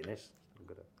pint of Guinness.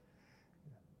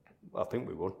 I think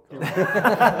we won. You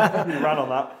ran on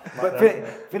that. But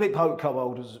Philip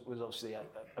Cobbold was obviously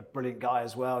a brilliant guy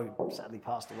as well, who sadly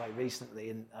passed away recently.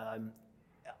 And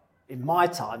in my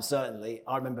time, certainly,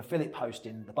 I remember Philip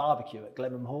hosting the barbecue at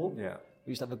Glenham Hall. Yeah.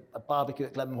 We used to have a barbecue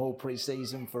at Glenham Hall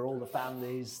pre-season for all the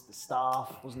families, the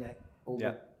staff, wasn't it?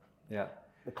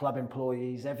 The club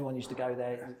employees, everyone used to go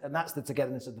there. And that's the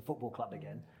togetherness of the football club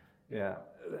again. Yeah.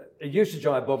 It used to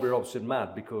drive Bobby Robson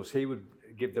mad because he would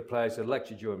give the players a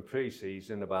lecture during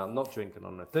pre-season about not drinking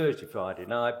on a Thursday, Friday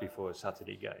night before a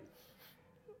Saturday game.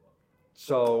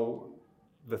 So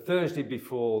the Thursday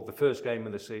before the first game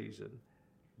of the season,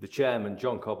 the chairman,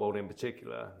 John Cobbold in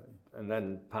particular, and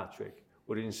then Patrick,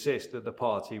 would insist that the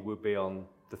party would be on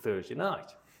the Thursday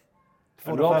night.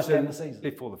 Before the first game of the season?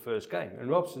 Before the first game. And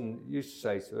Robson used to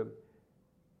say to him,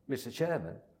 Mr.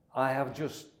 Chairman, I have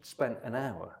just spent an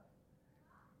hour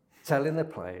telling the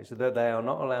players that they are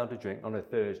not allowed to drink on a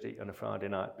Thursday and a Friday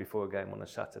night before a game on a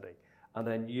Saturday. And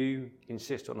then you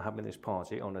insist on having this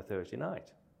party on a Thursday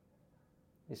night.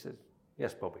 He says,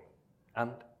 yes, Bobby.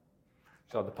 And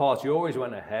so the party always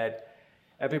went ahead.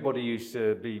 Everybody used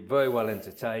to be very well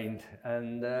entertained.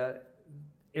 And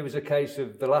it was a case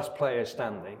of the last player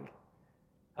standing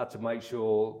had to make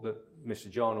sure that Mr.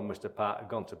 John and Mr. Pat had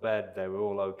gone to bed. They were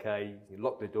all okay. He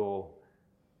locked the door,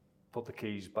 put the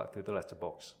keys back through the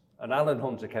letterbox. And Alan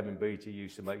Hunter, Kevin Beattie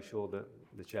used to make sure that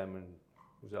the chairman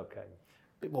was okay.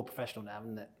 A bit more professional now,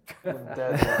 isn't it?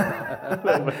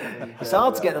 It's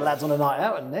hard to get the lads on a night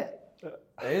out, isn't it?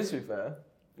 It is, to be fair.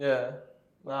 Yeah.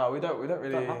 No, we don't really.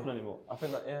 It don't happen anymore. I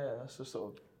think that's just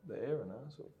sort of the era now.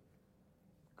 Sort of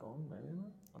gone, maybe.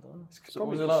 I don't know. So what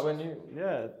was it like when you?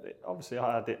 Yeah, obviously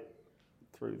I had it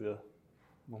through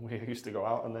when we used to go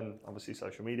out, and then obviously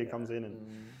social media comes in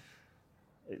and.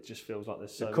 It just feels like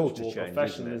there's so much more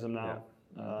professionalism now,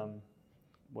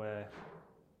 where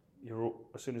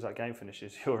as soon as that game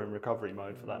finishes, you're in recovery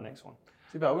mode for that next one.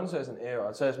 But I wouldn't say it's an era.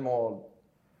 I'd say it's more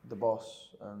the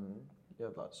boss and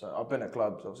so I've been at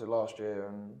clubs obviously last year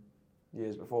and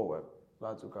years before where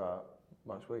lads will go out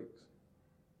most weeks,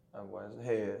 and whereas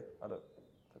here, I don't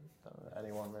know,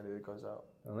 anyone really that goes out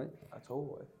at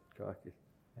all. Crikey.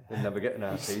 They'd never get in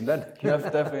our team then. You have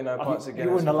definitely no points against. You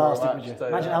wouldn't have lasted, would you?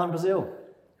 Imagine Alan Brazil.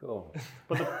 Cool.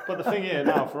 But the thing here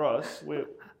now for us,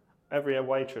 every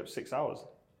away trip 6 hours.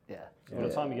 Yeah. So by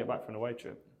the time you get back from an away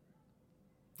trip,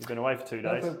 you've been away for 2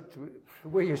 days.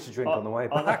 We used to drink on the way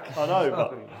back. I know,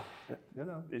 but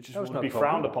it just would be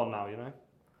frowned upon now,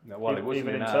 No, well, it wasn't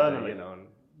even internally, and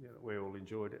we all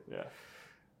enjoyed it. Yeah.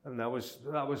 And that was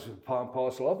part and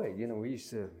parcel of it. We used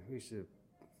to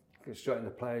go straight in the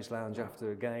players' lounge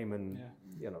after a game, and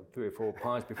 3 or 4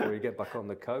 pints before you get back on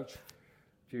the coach.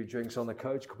 A few drinks on the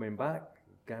coach, coming back,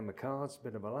 game of cards,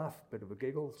 bit of a laugh, bit of a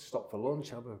giggle, stop for lunch,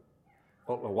 have a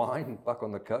bottle of wine, back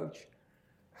on the coach.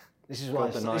 This is why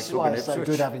it's so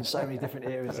good having so many different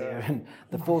eras here, and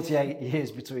the 48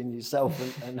 years between yourself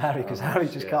and Harry, because Harry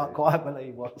just can't quite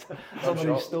believe what some of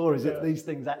these stories, if these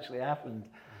things actually happened.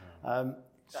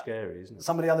 Scary, isn't it?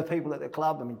 Some of the other people at the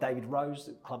club, David Rose,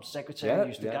 the club secretary,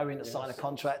 used to go in to sign a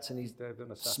contract, and he'd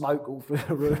smoke all through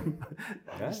the room,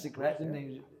 a cigarette, and he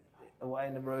was away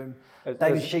in the room.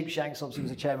 David Sheepshanks obviously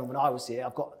was the chairman when I was here.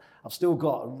 I've still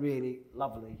got a really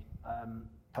lovely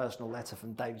personal letter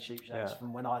from David Sheepshanks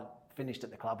from when I finished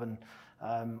at the club, and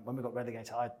when we got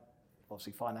relegated, I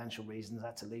obviously financial reasons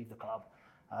had to leave the club.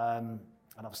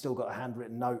 And I've still got a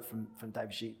handwritten note from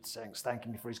David Sheepshanks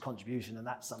thanking me for his contribution, and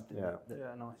that's something that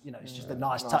nice. It's just a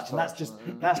nice touch, and that's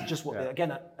just what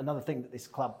again another thing that this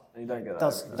club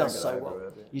does so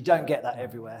well. You don't get that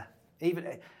everywhere,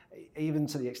 even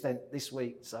to the extent this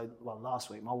week. Last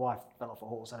week, my wife fell off a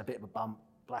horse, had a bit of a bump,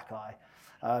 black eye.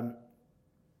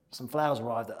 Some flowers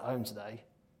arrived at home today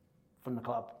from the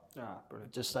club,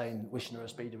 just saying wishing her a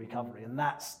speedy recovery, and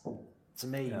that's to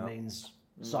me means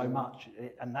so much,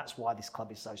 and that's why this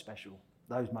club is so special.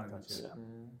 Those moments.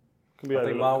 I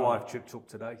think my wife chipped up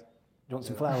today. You want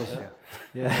some flowers?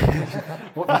 Yeah.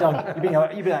 What have you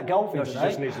done? You've been out golfing today. She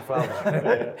just needs the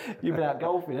flowers. You've been out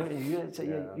golfing, haven't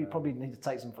you? You probably need to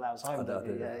take some flowers home. I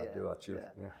do actually.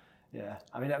 Yeah.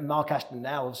 I mean, Mark Ashton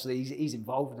now, obviously, he's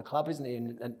involved in the club, isn't he?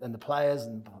 And the players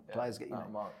players get.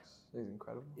 Mark's he's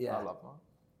incredible. Yeah. I love Mark.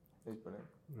 He's brilliant.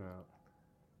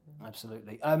 Yeah.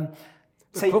 Absolutely.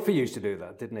 Cloughy used to do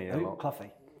that, didn't he?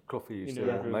 Cloughy. Cloughy used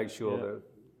to make sure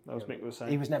that was Mick was saying.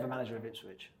 He was never manager of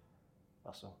Ipswich.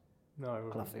 Russell. No,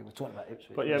 Cloughy. We're talking about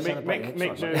Ipswich. But yeah, Mick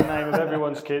knew the name of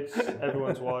everyone's kids,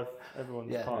 everyone's wife,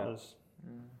 everyone's partners.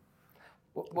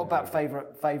 What about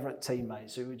favourite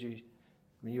teammates? Who would you?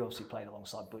 I mean, you obviously played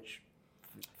alongside Butch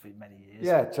for many years.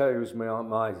 Yeah, Terry was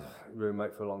my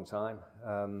roommate for a long time.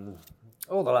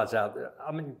 All the lads out there.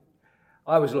 I mean,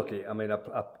 I was lucky. I mean, I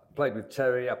played with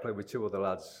Terry. I played with 2 other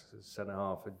lads, centre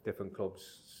half at different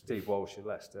clubs. Steve Walsh at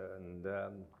Leicester and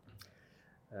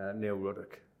Neil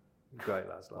Ruddock. Great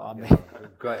lads.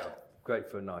 Great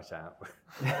for a night out.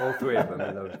 All 3 of them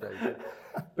in those days.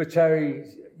 But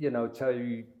Terry,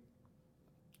 Terry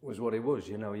was what he was.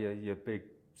 Your big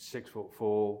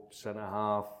 6'4" centre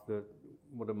half that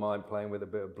wouldn't mind playing with a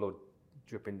bit of blood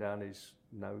dripping down his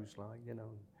nose,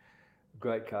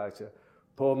 Great character.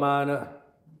 Paul Marner,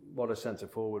 what a centre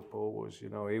forward Paul was. He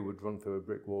would run through a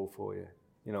brick wall for you.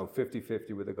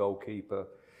 50-50 with the goalkeeper.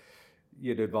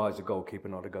 You'd advise the goalkeeper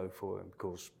not to go for him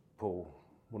because Paul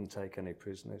wouldn't take any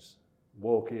prisoners.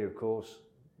 Walkie, of course,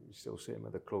 you still see him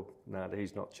at the club now that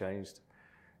he's not changed.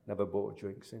 Never bought a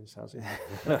drink since, has he?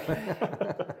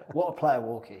 What a player,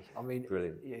 Walkie. I mean,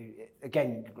 brilliant.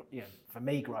 For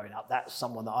me growing up, that's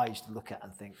someone that I used to look at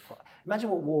and think, imagine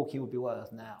what Walkie would be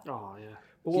worth now. Oh, yeah.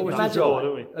 But what was his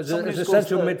role? As a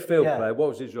central midfield player, what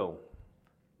was his role?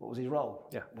 What was his role?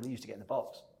 Yeah. Well, he used to get in the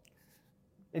box.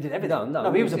 He did everything.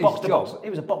 No, he was a box-to-box. He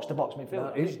was a box-to-box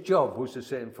midfielder. His job was to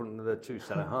sit in front of the 2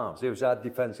 centre halves. He was our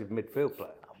defensive midfield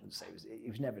player. I wouldn't say he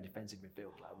was never a defensive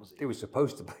midfield player, was he? He was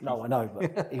supposed to be. No, I know,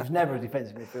 but he was never a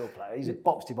defensive midfield player. He's a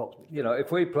box-to-box midfielder.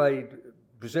 If we played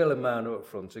Brazil and Mano up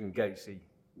front and Gatesy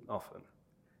often,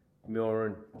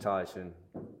 Murin, Tyson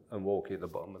and Walkie at the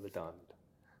bottom of the diamond.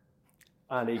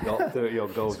 And he got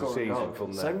 30-odd goals a season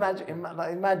from there. So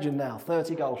imagine now,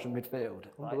 30 goals from midfield.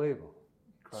 Unbelievable.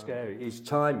 Scary. His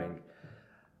timing.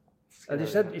 And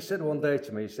he said one day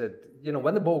to me, he said,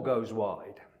 when the ball goes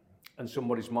wide and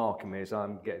somebody's marking me as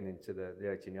I'm getting into the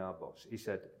 18-yard box, he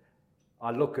said,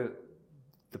 I look at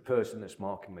the person that's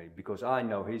marking me because I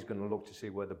know he's going to look to see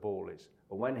where the ball is.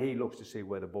 But when he looks to see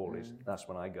where the ball is, that's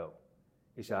when I go.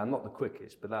 He said, I'm not the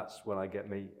quickest, but that's when I get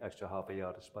me extra half a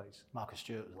yard of space. Marcus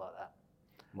Stewart was like that.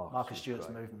 Marcus Stewart's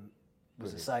movement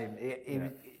was the same.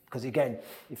 Because again,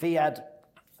 if he had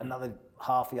another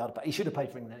half a yard, he should have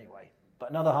played for England anyway.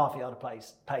 But another half a yard of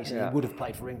pace, he would have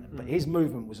played for England. But his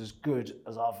movement was as good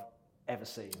as I've ever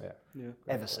seen. Yeah.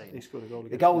 Ever seen. He scored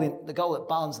a goal. The goal at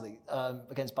Barnsley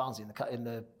against Barnsley in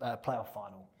the playoff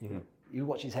final. Mm-hmm. You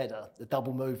watch his header, the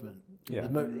double movement. Yeah.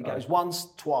 It goes once,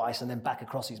 twice, and then back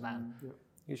across his man.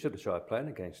 You should have tried playing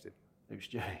against him. Who's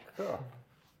Jay?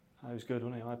 He was good,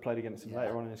 wasn't he? I played against him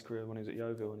later on in his career when he was at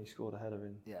Yeovil, and he scored a header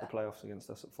in the playoffs against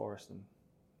us at Forest, and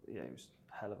he was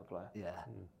a hell of a player. Yeah.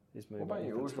 His what about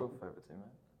you? What was your favourite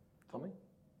teammate? Tommy?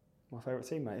 My favourite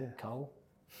teammate, yeah. Cole?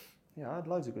 Yeah, I had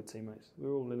loads of good teammates. We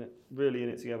were all really in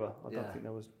it together. I don't think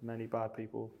there was many bad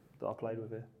people that I played with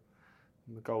here.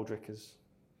 McGoldrick is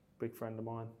a big friend of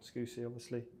mine. Scousy,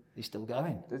 obviously. He's still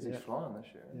going. He's flying this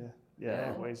year.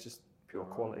 Yeah. Well, he's just pure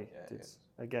quality.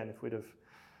 Again, if we'd have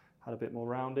had a bit more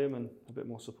around him and a bit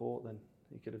more support, then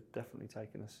he could have definitely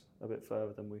taken us a bit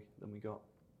further than we got.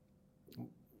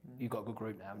 You've got a good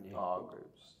group now, haven't you? Oh,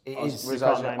 groups. I was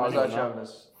actually having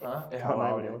this.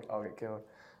 I'll get killed.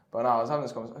 But no, I was having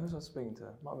this conversation. Who was I speaking to?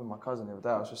 Might have been my cousin the other day.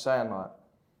 I was just saying, like,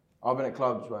 I've been at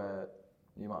clubs where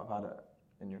you might have had it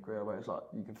in your career where it's like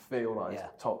you can feel like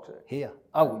it's toxic. Here.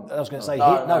 Oh, I was going to say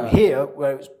here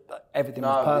where it's everything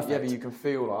was perfect. Yeah, but you can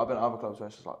feel like I've been at other clubs where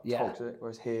it's just like toxic.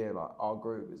 Whereas here, like our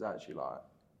group is actually like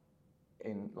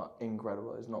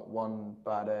incredible. There's not one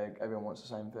bad egg. Everyone wants the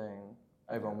same thing.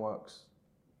 Everyone works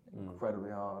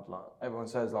incredibly hard. Like everyone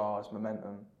says, "Oh, it's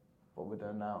momentum." What we're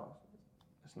doing now,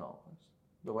 it's not. It's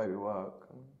the way we work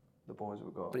and the boys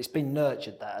we've got. But it's been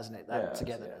nurtured, that, hasn't it? That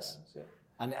togetherness.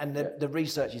 And the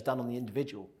research is done on the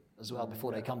individual as well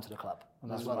before they come to the club.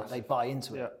 And as well, they buy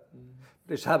into it.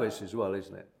 It's habits as well,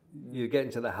 isn't it? You get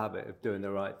into the habit of doing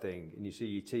the right thing, and you see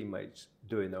your teammates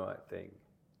doing the right thing.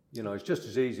 You know, it's just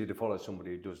as easy to follow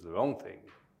somebody who does the wrong thing.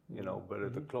 You know, but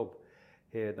at the club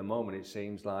here at the moment, it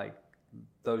seems like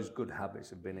those good habits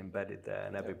have been embedded there,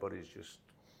 and everybody's just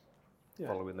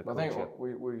following the culture. I think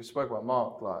we spoke about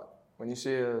Mark. Like when you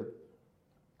see a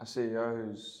CEO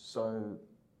who's so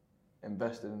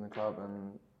invested in the club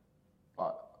and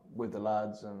like with the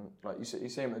lads, and like you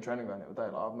see him at the training ground the other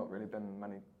day. Like I've not really been in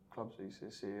many clubs where you see a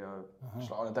CEO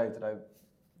just like on a day-to-day,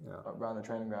 like around the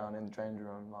training ground, in the changing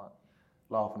room, like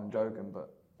laughing and joking. But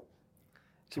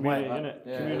community, innit?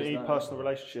 Community, personal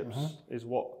relationships is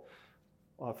what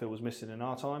I feel was missing in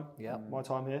our time. My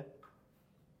time here.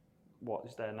 What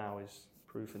is there now is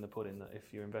proof in the pudding that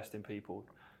if you invest in people,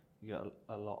 you get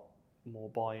a lot more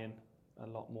buy-in, a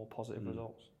lot more positive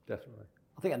results. Definitely.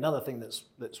 I think another thing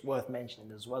that's worth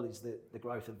mentioning as well is the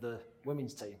growth of the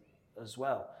women's team as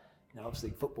well. You know,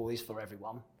 obviously football is for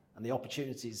everyone, and the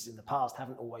opportunities in the past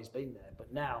haven't always been there.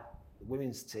 But now the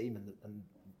women's team and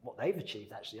what they've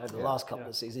achieved actually over the last couple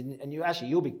of seasons, and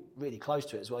you'll be really close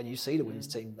to it as well. And you see the women's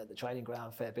team at the training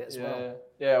ground a fair bit as well.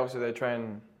 Yeah, obviously they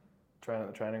train at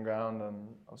the training ground, and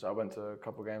obviously I went to a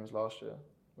couple of games last year,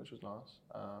 which was nice.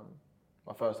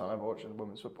 My first time ever watching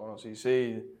women's football. And obviously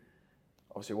you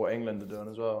see what England are doing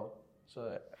as well.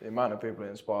 So the amount of people it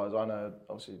inspires. I know,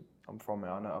 obviously I'm from here.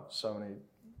 I know I have so many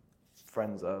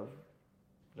friends that have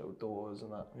little daughters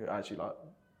and that who actually like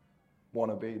want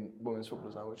to be women's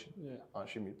footballers now, which I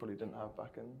assume you probably didn't have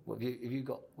back in. What have you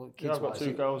got? What kids? I've got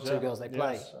two girls. Two girls. They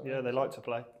play. Yeah, they like to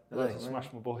play. They like to smash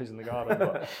my boys in the garden.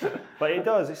 But it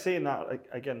does. It's seeing that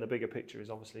again. The bigger picture is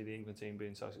obviously the England team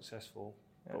being so successful.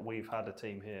 But we've had a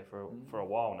team here for a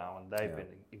while now, and they've been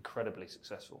incredibly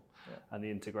successful. And the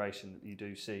integration that you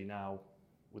do see now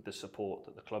with the support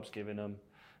that the club's giving them,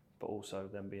 but also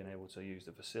them being able to use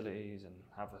the facilities and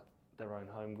have their own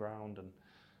home ground, and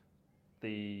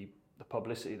the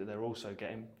publicity that they're also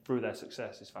getting through their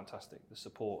success is fantastic. The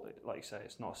support, like you say,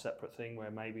 it's not a separate thing where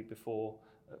maybe before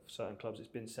at certain clubs it's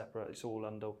been separate. It's all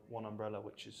under one umbrella,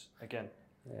 which is, again...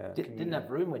 Didn't have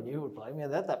room when you were playing. We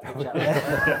had that pitch out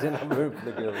there. Didn't have room for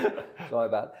the girls. Sorry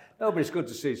about that. No, but it's good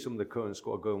to see some of the current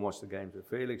squad go and watch the games with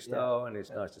Felix, though, and it's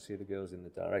nice to see the girls in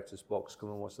the director's box come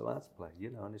and watch the lads play.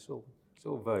 You know, and it's all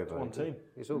very, very one team.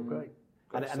 It's all great.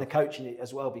 And the coaching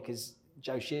as well, because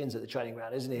Joe Sheehan's at the training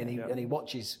ground, isn't he? And he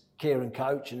watches Kieran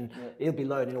coach, and he'll be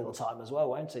learning all the time as well,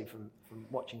 won't he, from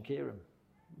watching Kieran?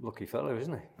 Lucky fellow,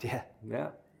 isn't he? Yeah.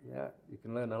 You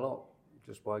can learn a lot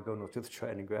just by going up to the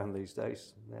training ground these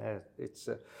days. Yeah, it's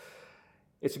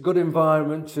a good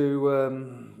environment to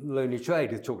learn your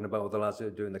trade. You're talking about all the lads that are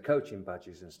doing the coaching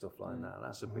badges and stuff like that.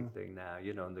 That's a big thing now,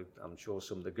 you know, and I'm sure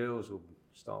some of the girls will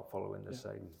start following the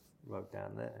same road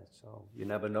down there. So you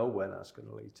never know where that's going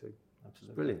to lead to.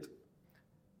 Absolutely. Brilliant.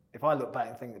 If I look back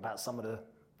and think about some of the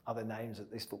other names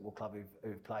at this football club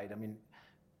who've played, I mean,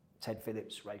 Ted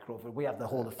Phillips, Ray Crawford, we have the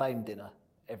Hall of Fame dinner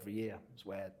every year. It's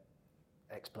where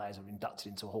ex-players are inducted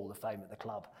into a Hall of Fame at the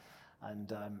club,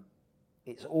 and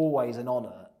it's always an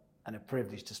honour and a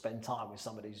privilege to spend time with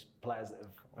some of these players that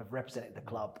have represented the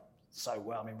club so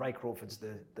well. I mean, Ray Crawford's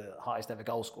the highest ever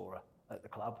goal scorer at the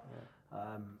club.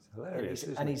 It's hilarious,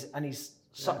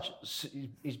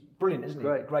 he's brilliant, isn't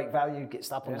he? Great value.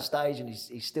 Gets up on the stage, and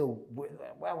he's still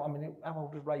well. I mean, how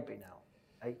old would Ray be now?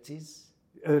 80s.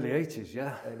 Early 80s,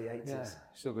 yeah. Early 80s. Yeah.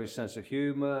 Still got a sense of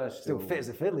humour. Still fit as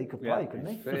a fiddle. He could play, couldn't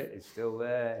he? He's fit. He's still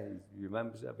there. He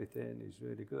remembers everything. He's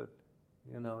really good.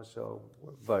 You know, so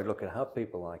we're very lucky to have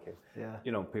people like him. Yeah.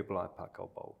 You know, people like Pat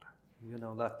Bold. You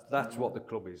know, that's what the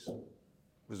club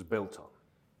was built on.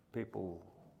 People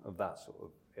of that sort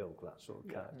of ilk, that sort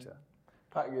of character.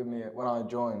 Pat gave me, when I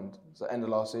joined, so end of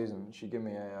last season, she gave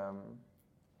me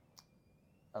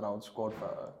an old squad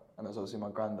photo, and it's obviously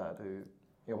my granddad who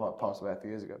he passed away a few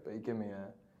years ago, but she gave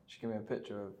me a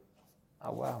picture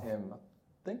of him. I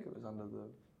think it was under the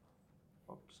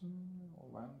Robson or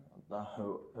Ram. I don't know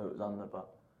who it was under, but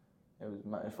it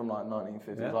was from like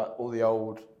 1950s. Yeah. Like all the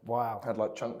old had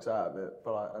like chunks out of it,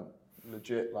 but like a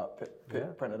legit like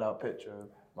printed out picture of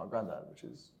my granddad, which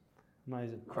is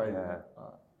amazing, crazy. Yeah.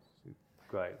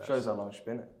 Great. Shows how long she's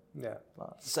been it. Yeah.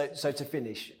 So to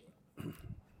finish,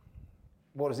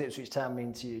 what does Ipswich Town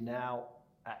mean to you now?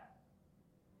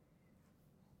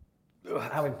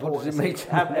 How important does it mean?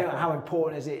 How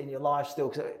important is it in your life still?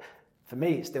 'Cause for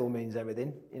me, it still means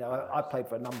everything. You know, I played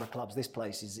for a number of clubs. This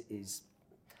place is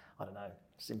I don't know,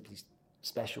 simply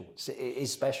special. It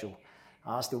is special.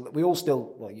 We all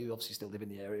still, well, you obviously still live in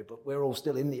the area, but we're all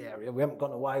still in the area. We haven't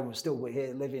gone away. We're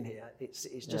here, living here. It's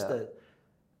just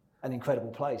an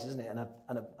incredible place, isn't it? And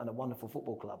a wonderful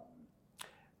football club.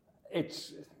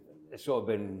 It's sort of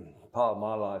been part of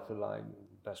my life for like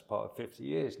the best part of 50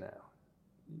 years now.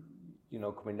 You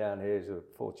know, coming down here as a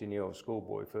 14-year-old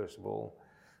schoolboy, first of all,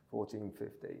 14,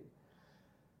 15.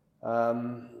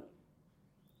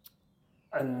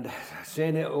 And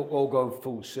seeing it all go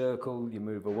full circle, you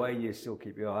move away, you still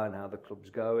keep your eye on how the club's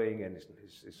going, and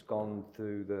it's gone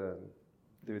through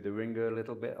the ringer a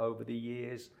little bit over the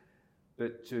years.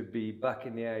 But to be back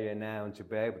in the area now and to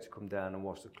be able to come down and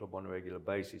watch the club on a regular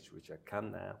basis, which I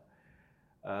can now,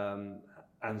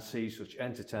 and see such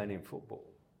entertaining football.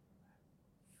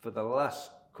 For the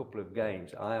last couple of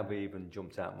games, I have even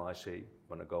jumped out my seat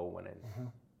when a goal went in. Mm-hmm.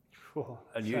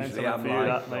 And usually I'm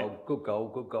like, good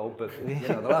goal, but you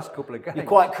know, the last couple of games... You're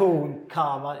quite cool and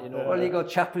calm, aren't you? Well, you got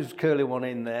Chappers curling one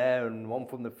in there and one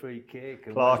from the free kick.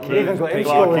 And Clarke top ins.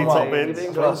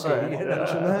 They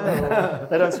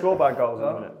don't score bad goals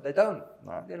at the minute. They don't.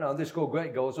 No. You know, they score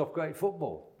great goals off great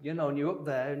football. You know, and you're up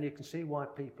there and you can see why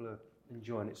people are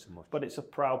enjoying it so much. But it's a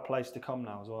proud place to come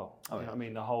now as well. You know what I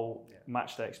mean? The whole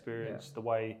match day experience, the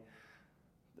way...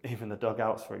 Even the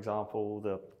dugouts, for example,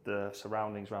 the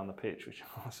surroundings around the pitch, which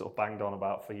I sort of banged on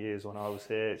about for years when I was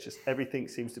here. It's just everything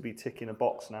seems to be ticking a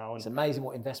box now. And it's amazing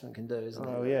what investment can do, isn't it?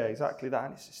 Oh yeah, exactly that.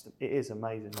 And it is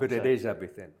amazing. But it is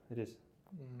everything. It is.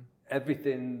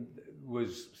 Everything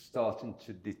was starting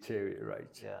to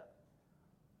deteriorate. Yeah.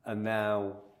 And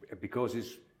now, because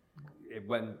it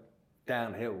went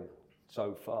downhill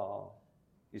so far,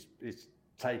 it's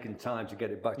taken time to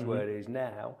get it back to where it is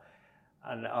now.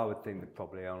 And I would think they're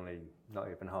probably only not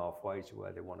even halfway to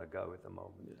where they want to go at the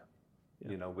moment,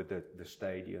 you know, with the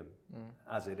stadium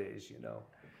as it is, you know.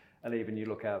 And even you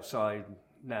look outside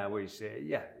now where you see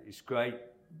it, it's great,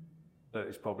 but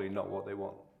it's probably not what they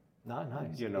want. No.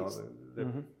 You know,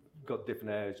 they've got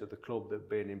different areas of the club that are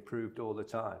being improved all the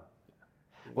time.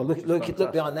 Well,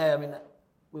 look behind there. I mean,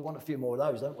 we want a few more of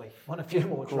those, don't we? Want a few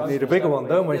more trophies. We need a bigger one,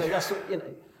 don't we? You know, that's what, you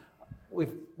know,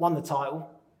 we've won the title.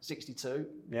 62,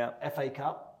 FA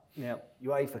Cup,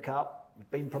 UEFA Cup, we've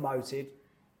been promoted,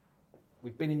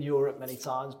 we've been in Europe many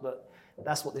times, but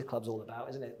that's what this club's all about,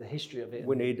 isn't it? The history of it.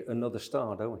 We need another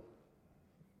star, don't we?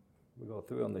 We've got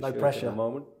 3 on the shirt pressure. at the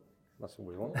moment. That's what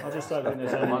we want. I just don't think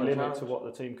there's any limit to what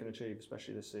the team can achieve,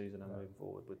 especially this season and moving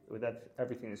forward. With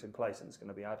everything that's in place and it's going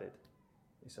to be added.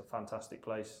 It's a fantastic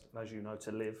place, as you know,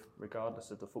 to live,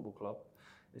 regardless of the football club.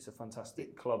 It's a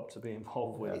fantastic club to be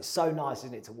involved with. It's so nice,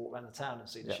 isn't it, to walk around the town and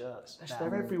see the shirts.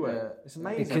 They're everywhere. Yeah. It's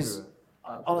amazing.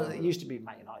 Because it used to be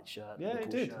Man United shirt, yeah, it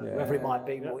did. Shirt, whoever it might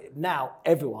be. Now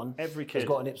every kid has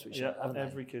got an Ipswich shirt, haven't they?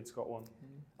 Every kid's got one.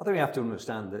 I think we have to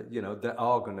understand that, you know, there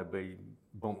are going to be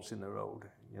bumps in the road.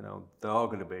 You know, there are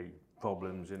going to be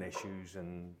problems and issues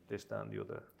and this, that and the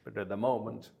other. But at the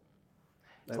moment,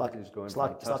 it's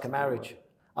like a marriage.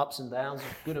 Ups and downs,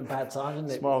 good and bad times, isn't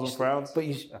it? Smiles and frowns. But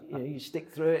you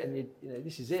stick through it, and you know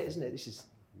this is it, isn't it? This is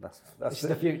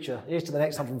the future. Here's to the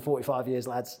next 145 years,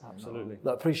 lads. Absolutely.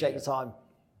 Look, appreciate your time.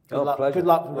 Pleasure. Good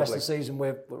luck for the rest of the season.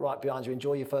 We're right behind you.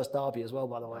 Enjoy your first derby as well,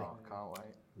 by the way. Oh, can't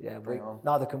wait. Yeah,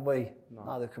 neither can we.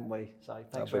 Neither can we. So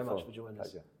thanks very much for joining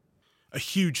us. A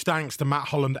huge thanks to Matt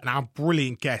Holland and our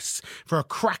brilliant guests for a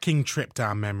cracking trip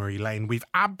down memory lane. We've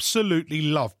absolutely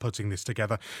loved putting this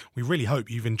together. We really hope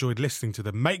you've enjoyed listening to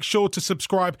them. Make sure to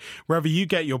subscribe wherever you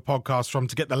get your podcasts from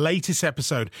to get the latest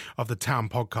episode of the Town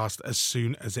Podcast as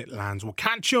soon as it lands. We'll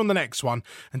catch you on the next one.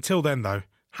 Until then, though,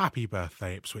 happy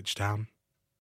birthday, Ipswich Town.